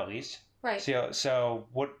right now, at least. Right. So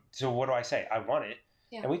what do I say? I want it.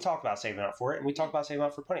 Yeah. And we talk about saving up for it, and we talk about saving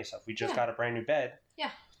up for plenty of stuff. We just got a brand new bed. Yeah.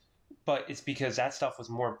 But it's because that stuff was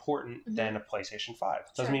more important than a PlayStation 5.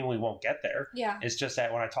 Doesn't mean we won't get there. Yeah. It's just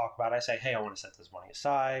that when I talk about it, I say, hey, I want to set this money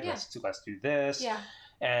aside. Yeah. Let's do this. Yeah.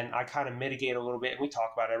 And I kind of mitigate a little bit, and we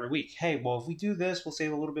talk about it every week. Hey, well, if we do this, we'll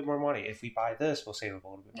save a little bit more money. If we buy this, we'll save a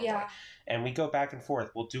little bit more money. And we go back and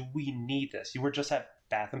forth. Well, do we need this? You were just at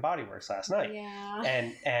Bath and Body Works last night. Yeah.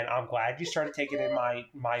 And I'm glad you started taking in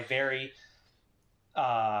my very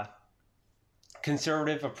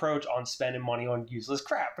conservative approach on spending money on useless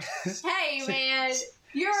crap. Hey, man.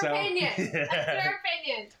 Your opinion. That's your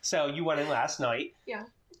opinion. So you went in last night. Yeah.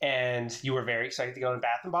 And you were very excited to go to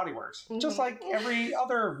Bath and Body Works, just like every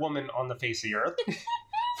other woman on the face of the earth,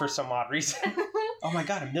 for some odd reason. Oh my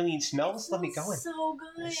God, a million smells? Let me go in. So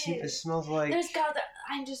good. It smells like.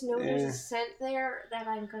 I just know there's a scent there that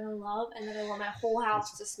I'm gonna love, and that I want my whole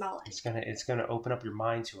house to smell like. It's gonna open up your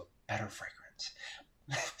mind to a better fragrance.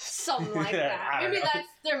 Something like that. Maybe that's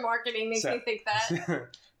their marketing makes me think that.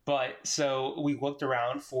 But so we looked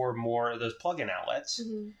around for more of those plug-in outlets.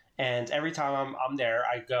 And every time I'm there,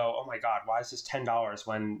 I go, oh my God, why is this $10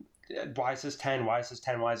 when, why is this 10? Why is this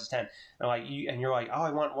 10? Why is this 10? And you're like, oh,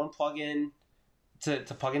 I want one plug-in to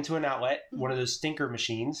plug into an outlet, one of those stinker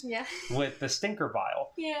machines with the stinker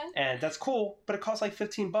vial. Yeah. And that's cool, but it costs like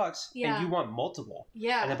 $15 and you want multiple.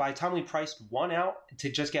 Yeah. And then by the time we priced one out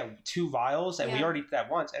to just get 2 vials, and we already did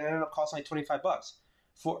that once, and it ended up costing like $25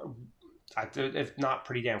 for... if not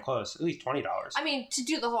pretty damn close, at least $20. I mean, to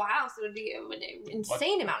do the whole house, it would be an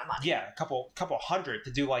insane amount of money. Yeah, a couple hundred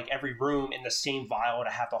to do like every room in the same vial to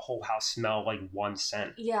have the whole house smell like 1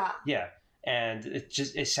 cent. Yeah. Yeah, and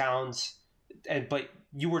it sounds, but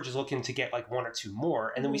you were just looking to get like 1 or 2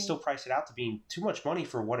 more, and then we still priced it out to being too much money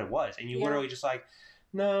for what it was, and you literally just like,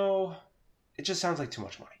 no, it just sounds like too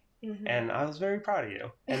much money, and I was very proud of you,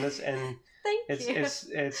 and this and. Thank you.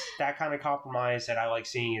 It's that kind of compromise that I like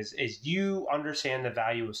seeing is you understand the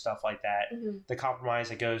value of stuff like that. The compromise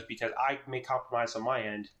that goes, because I make compromise on my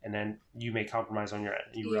end, and then you make compromise on your end,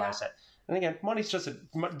 and you realize that. And again, money's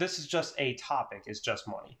this is just a topic. It's just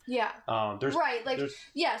money. Yeah.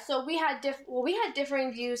 So we had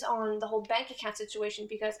differing views on the whole bank account situation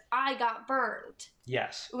because I got burned.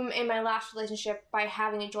 Yes. In my last relationship by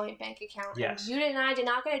having a joint bank account. Yes. And you and I did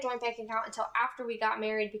not get a joint bank account until after we got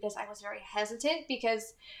married because I was very hesitant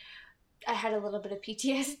because I had a little bit of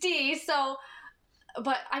PTSD. So,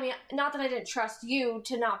 but I mean, not that I didn't trust you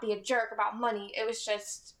to not be a jerk about money. It was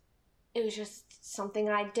just something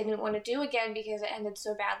I didn't want to do again because it ended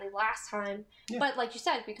so badly last time. Yeah. But like you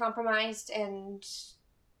said, we compromised and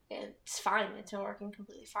it's fine. It's been working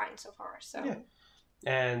completely fine so far. So. Yeah.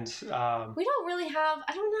 And we don't really have,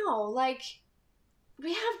 I don't know, like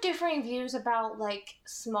we have differing views about like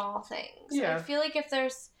small things. Yeah. I feel like if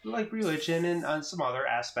there's like religion and some other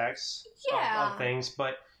aspects of things,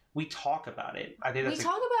 but we talk about it. I think that's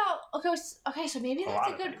okay, so maybe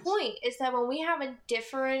that's a good point, is that when we have a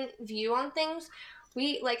different view on things,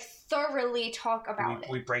 we like thoroughly talk about it.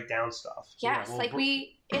 We break down stuff. Yes,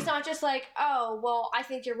 it's not just like, oh, well, I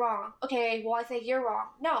think you're wrong. Okay, well, I think you're wrong.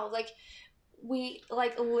 No, like we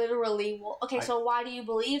like literally will. Okay, so why do you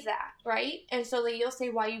believe that, right? And so like, you'll say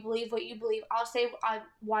why you believe what you believe. I'll say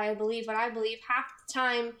why I believe what I believe. Half the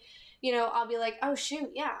time, I'll be like, oh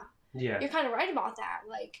shoot, yeah, you're kind of right about that.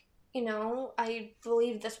 Like, I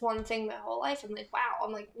believe this one thing my whole life. I'm like, wow.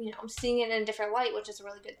 I'm like, I'm seeing it in a different light, which is a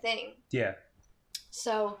really good thing. Yeah.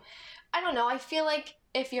 So, I don't know. I feel like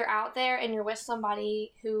if you're out there and you're with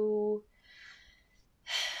somebody who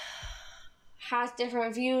has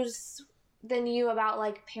different views than you about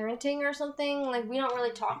like parenting or something, like we don't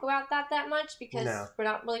really talk about that much because we're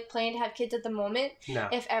not really planning to have kids at the moment. No.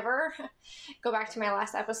 If ever. Go back to my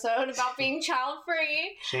last episode about being child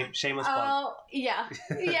free. Shameless plug. Yeah.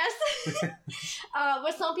 Yes.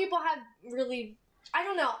 But some people have really, I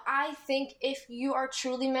don't know. I think if you are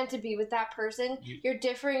truly meant to be with that person, your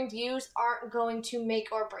differing views aren't going to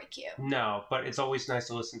make or break you. No, but it's always nice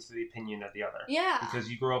to listen to the opinion of the other. Yeah. Because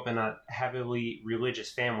you grew up in a heavily religious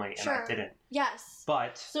family, and I didn't. Yes.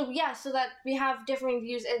 But. So that we have differing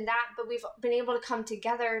views in that, but we've been able to come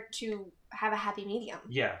together to have a happy medium.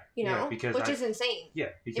 Yeah. Which is insane. Yeah.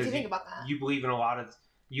 Because if you think about that. You believe in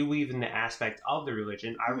you believe in the aspect of the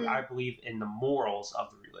religion. I believe in the morals of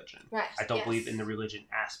the religion. Right. I don't believe in the religion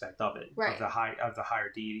aspect of it. Right. Of the higher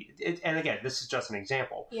deity. And again, this is just an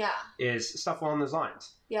example. Yeah. Is stuff along those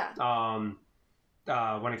lines. Yeah.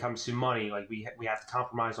 When it comes to money, like we have to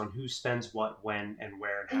compromise on who spends what, when, and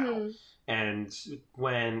where, and how. And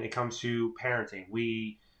when it comes to parenting,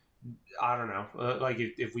 we I don't know, like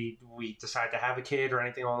if we decide to have a kid or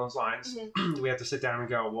anything along those lines, we have to sit down and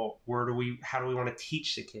go, well, how do we want to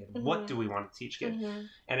teach the kid? What do we want to teach kid?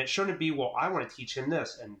 And it shouldn't be, well, I want to teach him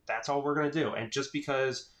this, and that's all we're going to do. And just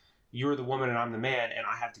because you're the woman and I'm the man and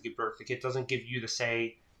I have to give birth to the kid doesn't give you the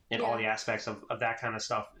say in all the aspects of that kind of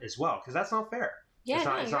stuff as well, because that's not fair.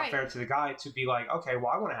 Yeah, it's not fair to the guy to be like, okay,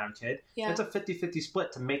 well, I want to have a kid. Yeah. It's a 50-50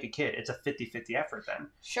 split to make a kid. It's a 50-50 effort then.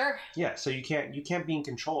 Sure. Yeah, so you can't be in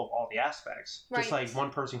control of all the aspects. Right. Just like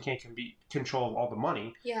one person can't be control of all the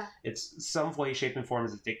money. Yeah. It's some way, shape, and form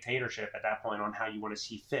is a dictatorship at that point on how you want to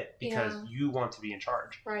see fit because you want to be in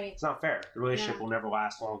charge. Right. It's not fair. The relationship will never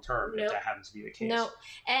last long term if that happens to be the case. No,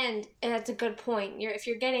 and that's a good point.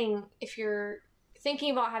 If you're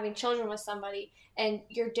thinking about having children with somebody and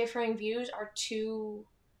your differing views are too...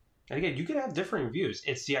 And again, you can have differing views.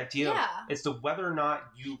 It's the idea of, it's the whether or not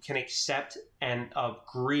you can accept and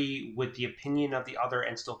agree with the opinion of the other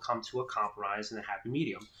and still come to a compromise and a happy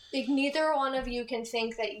medium. Like, neither one of you can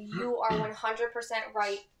think that you are 100%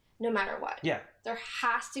 right no matter what. Yeah. There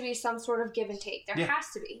has to be some sort of give and take. There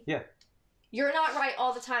has to be. Yeah. You're not right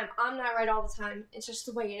all the time. I'm not right all the time. It's just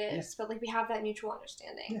the way it is. Yeah. But, we have that mutual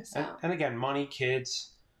understanding. Yeah. So. And again, money,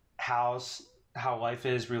 kids, house, how life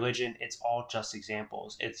is, religion, it's all just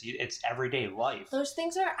examples. It's everyday life. Those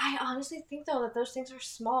things are, I honestly think, though, that those things are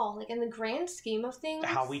small. In the grand scheme of things.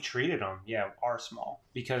 How we treated them, are small.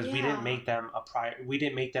 Because we didn't make them a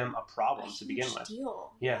problem to begin with.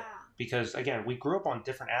 Deal. Yeah. Because, again, we grew up on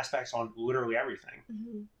different aspects on literally everything.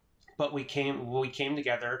 Mm-hmm. But we came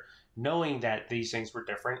together knowing that these things were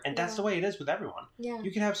different, and that's the way it is with everyone. Yeah. You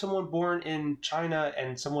can have someone born in China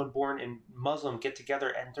and someone born in Muslim get together,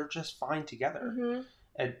 and they're just fine together.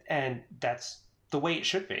 Mm-hmm. And that's the way it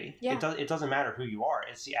should be. Yeah. It doesn't matter who you are.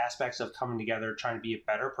 It's the aspects of coming together, trying to be a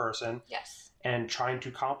better person. Yes. And trying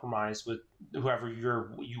to compromise with whoever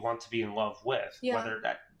you want to be in love with. Yeah. Whether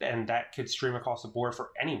that could stream across the board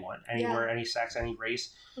for anyone, anywhere, any sex, any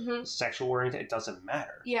race, sexual orientation, it doesn't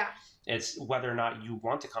matter. Yeah. It's whether or not you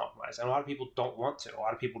want to compromise. And a lot of people don't want to. A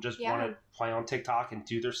lot of people just want to play on TikTok and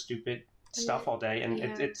do their stupid stuff all day. And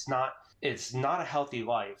it's not a healthy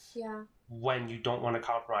life when you don't want to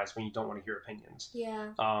compromise, when you don't want to hear opinions.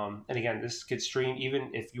 Yeah. And again, this could stream,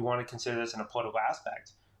 even if you want to consider this in a political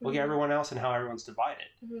aspect. Look at everyone else and how everyone's divided.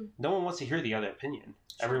 Mm-hmm. No one wants to hear the other opinion.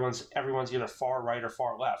 Sure. Everyone's either far right or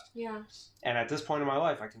far left. Yeah. And at this point in my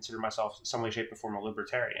life, I consider myself some way, shape, or form a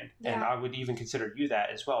libertarian. Yeah. And I would even consider you that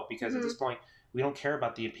as well, because at this point, we don't care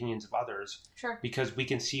about the opinions of others. Sure. Because we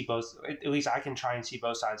can see both. At least I can try and see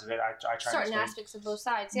both sides of it. I try certain aspects of both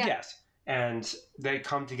sides. Yeah. Yes. And they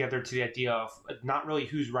come together to the idea of not really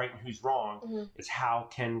who's right and who's wrong. Mm-hmm. It's how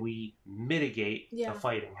can we mitigate the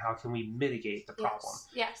fighting? How can we mitigate the problem?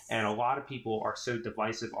 Yes. And a lot of people are so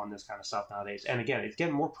divisive on this kind of stuff nowadays. And again, it's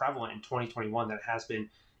getting more prevalent in 2021 than it has been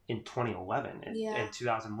in 2011 and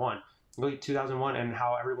 2001. Look at 2001 and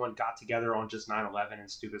how everyone got together on just 9/11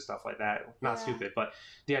 and stupid stuff like that. Not stupid, but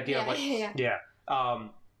the idea of the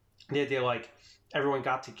idea everyone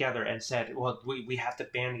got together and said, well, we have to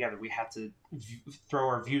band together. We have to throw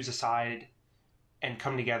our views aside and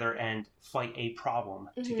come together and fight a problem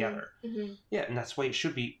together. Mm-hmm. Yeah, and that's the way it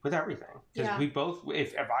should be with everything. Because we both,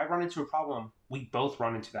 if I run into a problem, we both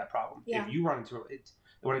run into that problem. Yeah. If you run into it,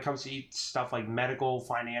 when it comes to stuff like medical,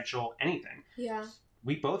 financial, anything,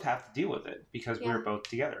 we both have to deal with it because we're both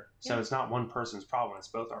together. So it's not one person's problem, it's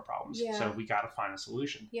both our problems. Yeah. So we got to find a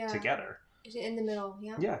solution together. In the middle,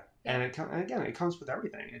 yeah. Yeah, and it comes with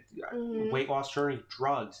everything. Weight loss journey,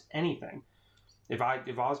 drugs, anything. If I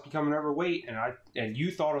was becoming overweight and you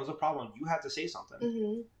thought it was a problem, you had to say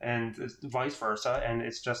something, and vice versa. And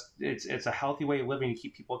it's a healthy way of living to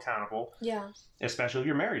keep people accountable. Yeah, especially if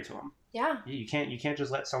you're married to them. Yeah, you can't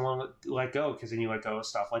just let someone let go, because then you let go of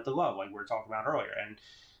stuff like the love, like we were talking about earlier, and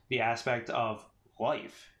the aspect of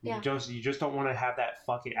life. Yeah. You just don't want to have that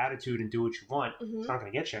fucking attitude and do what you want. It's not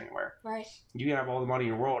going to get you anywhere. Right. You can have all the money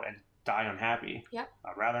in the world and die unhappy. Yep.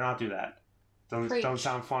 I'd rather not do that. Don't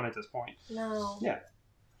sound fun at this point. No. Yeah.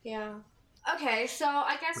 Yeah. Okay, so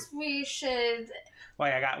I guess we should...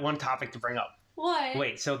 Wait, I got one topic to bring up. What?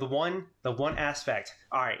 Wait, so the one aspect.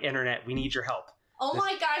 All right, internet, we need your help. Oh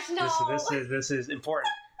my gosh, no. This is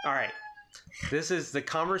important. All right. This is the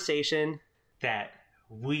conversation that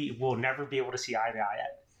we will never be able to see eye to eye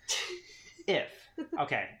at.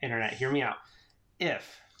 Okay, internet, hear me out.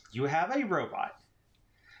 If you have a robot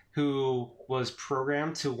who was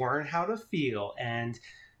programmed to learn how to feel and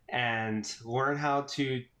learn how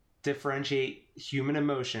to differentiate human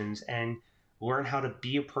emotions and learn how to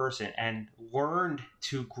be a person and learned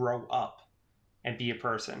to grow up and be a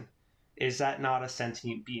person, is that not a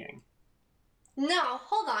sentient being? No,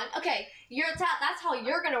 hold on. Okay, that's how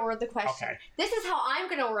you're gonna word the question. Okay. This is how I'm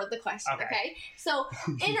gonna word the question. Okay. So,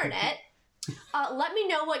 internet, let me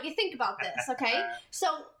know what you think about this. Okay. So,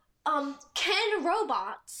 can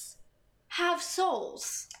robots have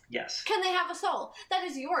souls? Yes. Can they have a soul? That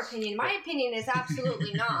is your opinion. My opinion is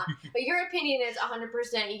absolutely not. But your opinion is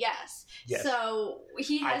 100% yes. So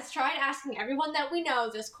he has tried asking everyone that we know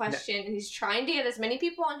this question, and he's trying to get as many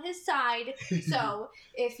people on his side. So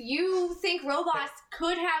if you think robots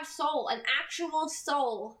could have soul, an actual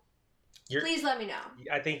soul, please let me know.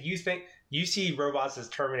 I think you see robots as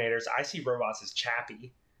Terminators. I see robots as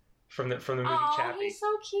Chappie from the movie Chappie. Oh, he's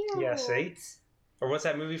so cute. Yeah, see? Or what's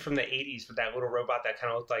that movie from the 80s with that little robot that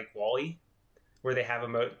kind of looked like WALL-E? Where they have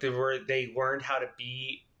where they learned how to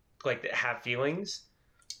be, like, have feelings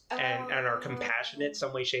and are compassionate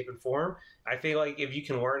some way, shape, and form. I feel like if you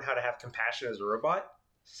can learn how to have compassion as a robot,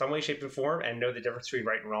 some way, shape, and form, and know the difference between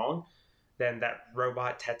right and wrong, then that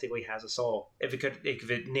robot technically has a soul. If it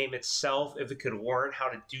could name itself, if it could learn how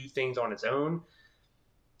to do things on its own,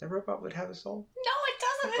 the robot would have a soul. No, it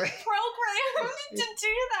doesn't. It's programmed to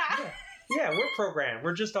do that. Yeah, we're programmed.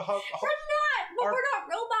 We're just we're not. We're not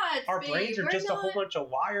robots. Our brains are just a whole bunch of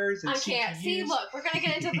wires and I can't. CPUs. See, look, we're gonna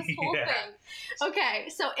get into this whole thing. Okay,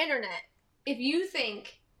 so internet. If you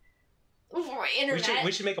think internet,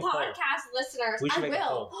 we should make a podcast poll. Listeners, We should make a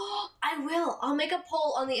poll. I will. I'll make a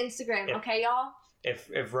poll on the Instagram. Okay, y'all. If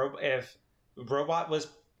robot was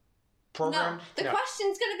programmed, the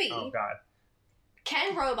question's gonna be. Oh God.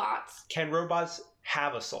 Can robots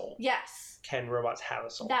have a soul? Yes. Can robots have a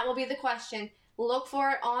soul? That will be the question. Look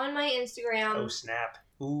for it on my Instagram. Oh, snap.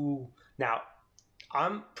 Ooh. Now,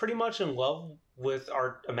 I'm pretty much in love with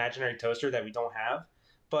our imaginary toaster that we don't have,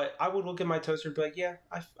 but I would look at my toaster and be like, yeah,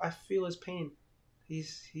 I feel his pain.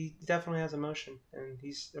 He definitely has emotion, and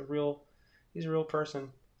he's a real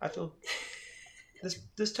person. I feel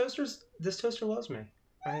this toaster loves me.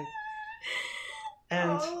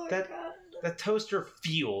 That toaster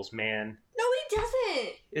feels, man. No, he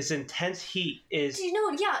doesn't. His intense heat is... Do you know,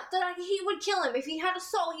 that heat would kill him. If he had a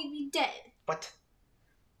soul, he'd be dead. What?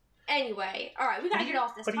 Anyway, alright, we gotta get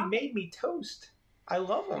off this topic. But he made me toast. I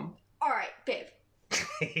love him. Alright, babe.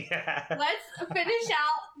 Yeah. Let's finish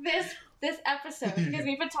out this episode, because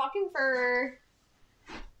we've been talking for...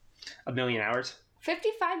 1,000,000 hours.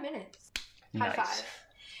 55 minutes. Nice. High five.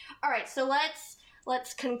 Alright, so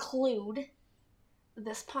let's conclude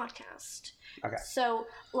this podcast. Okay. So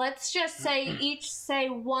let's just each say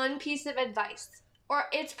one piece of advice, or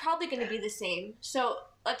it's probably going to be the same. So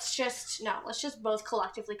let's just both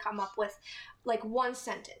collectively come up with like one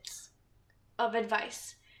sentence of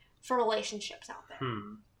advice for relationships out there.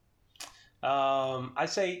 I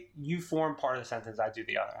say you form part of the sentence, I do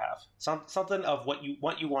the other half. Something of what you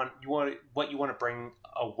want to bring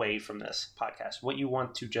away from this podcast. What you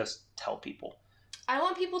want to just tell people. I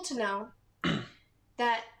want people to know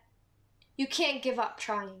that you can't give up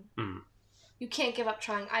trying. You can't give up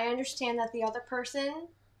trying. I understand that the other person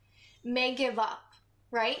may give up,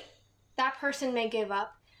 right? That person may give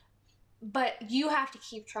up, but you have to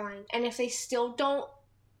keep trying. And if they still don't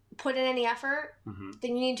put in any effort,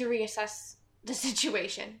 then you need to reassess the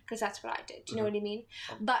situation, because that's what I did. Do you know what I mean?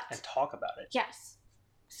 And talk about it. Yes.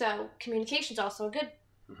 So communication is also a good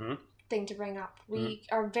thing to bring up. We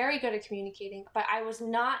are very good at communicating, but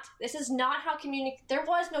this is not how there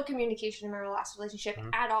was no communication in my last relationship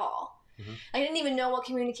at all. I didn't even know what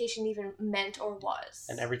communication even meant or was.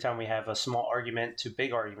 And every time we have a small argument to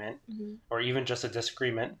big argument, or even just a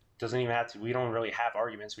disagreement, doesn't even have to, we don't really have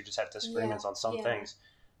arguments, we just have disagreements on some things.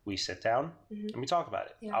 We sit down and we talk about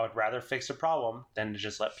it. Yeah. I would rather fix a problem than to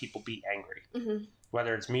just let people be angry.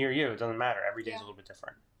 Whether it's me or you, it doesn't matter. Every day is a little bit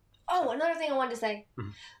different. Oh, another thing I wanted to say.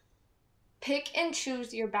 Pick and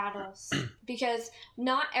choose your battles, because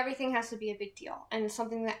not everything has to be a big deal. And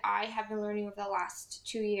something that I have been learning over the last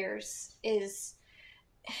 2 years is,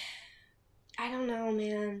 I don't know,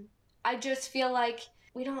 man. I just feel like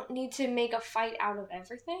we don't need to make a fight out of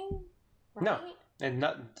everything. Right? No, and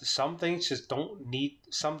some things just don't need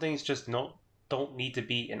to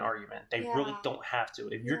be an argument. They really don't have to.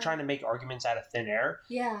 If you're trying to make arguments out of thin air,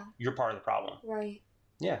 you're part of the problem. Right.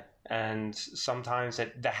 Yeah, and sometimes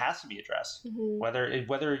that has to be addressed.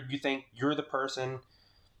 Whether you think you're the person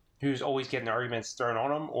who's always getting arguments thrown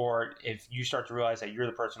on them, or if you start to realize that you're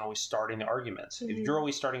the person always starting the arguments. If you're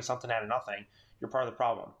always starting something out of nothing, you're part of the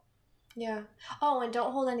problem. Yeah. Oh, and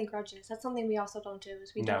don't hold any grudges. That's something we also don't do.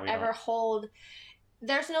 Is we don't ever hold.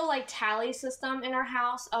 There's no like tally system in our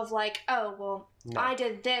house of like, oh well, I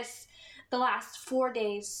did this the last 4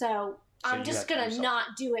 days, so So I'm just gonna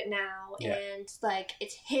not do it now, Yeah. and like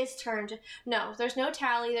it's his turn to. No, there's no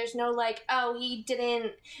tally. There's no like, oh, he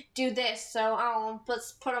didn't do this, so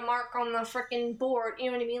let's put a mark on the freaking board.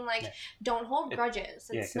 You know what I mean? Like, don't hold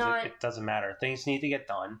grudges. It's not. It doesn't matter. Things need to get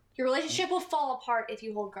done. Your relationship will fall apart if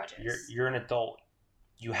you hold grudges. You're an adult.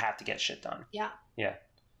 You have to get shit done. Yeah. Yeah.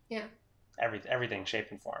 Yeah. Everything, shape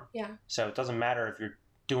and form. Yeah. So it doesn't matter if you're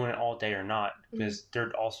doing it all day or not, because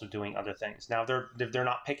they're also doing other things. Now, if they're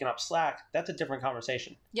not picking up slack, that's a different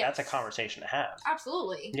conversation. Yes. That's a conversation to have.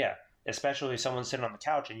 Absolutely. Yeah, especially if someone's sitting on the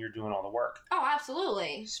couch and you're doing all the work. Oh,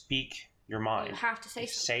 absolutely. Speak your mind. You have to say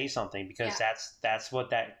something. Say something, because that's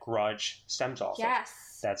what that grudge stems off of. Yes.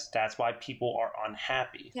 That's why people are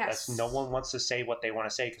unhappy. Yes. No one wants to say what they want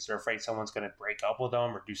to say because they're afraid someone's going to break up with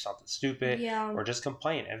them or do something stupid or just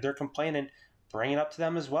complain. If they're complaining, bring it up to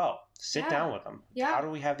them as well. Sit down with them. Yeah. How do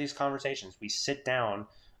we have these conversations? We sit down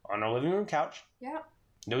on our living room couch. Yeah.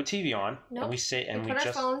 No TV on. Nope. And we sit and we put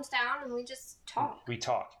our phones down and we just talk. We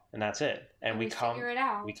talk, and that's it. And we figure it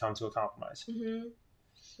out. We come to a compromise. Mm-hmm.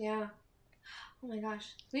 Yeah. Oh my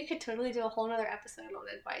gosh, we could totally do a whole other episode on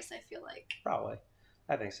advice. I feel like. Probably,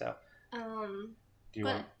 I think so. Do you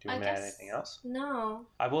want me to add anything else? No.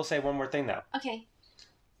 I will say one more thing though. Okay.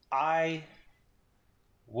 I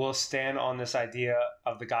will stand on this idea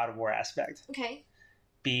of the God of War aspect. Okay.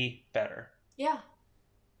 Be better. Yeah.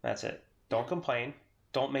 That's it. Don't complain.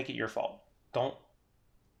 Don't make it your fault. Don't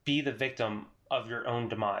be the victim of your own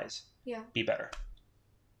demise. Yeah. Be better.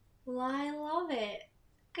 Well, I love it.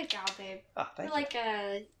 Good job, babe. Oh, thank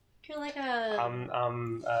you. You're like a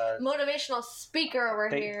motivational speaker over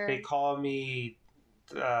here. They call me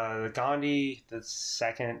Gandhi the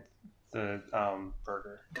second, the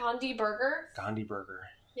burger. Gandhi burger? Gandhi burger.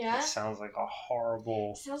 Yeah? It sounds like a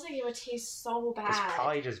horrible... It sounds like it would taste so bad. It's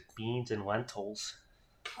probably just beans and lentils.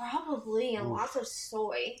 Probably, and lots of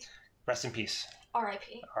soy. Rest in peace.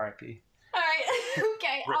 R.I.P. R.I.P. Alright,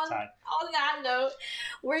 okay. On that note,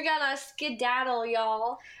 we're gonna skedaddle,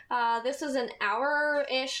 y'all. This was an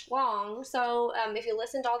hour-ish long, so if you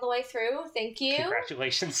listened all the way through, thank you.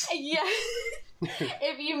 Congratulations. Yeah.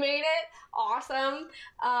 If you made it, awesome.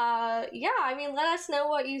 Yeah, I mean, let us know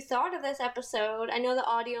what you thought of this episode. I know the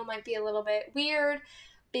audio might be a little bit weird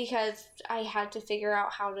because I had to figure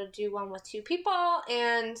out how to do one with two people,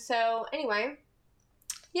 and so, anyway,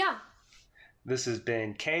 yeah. This has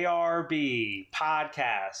been KRB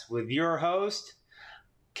Podcast with your host,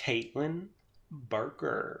 Caitlin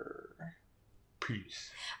Barker.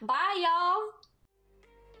 Peace. Bye, y'all.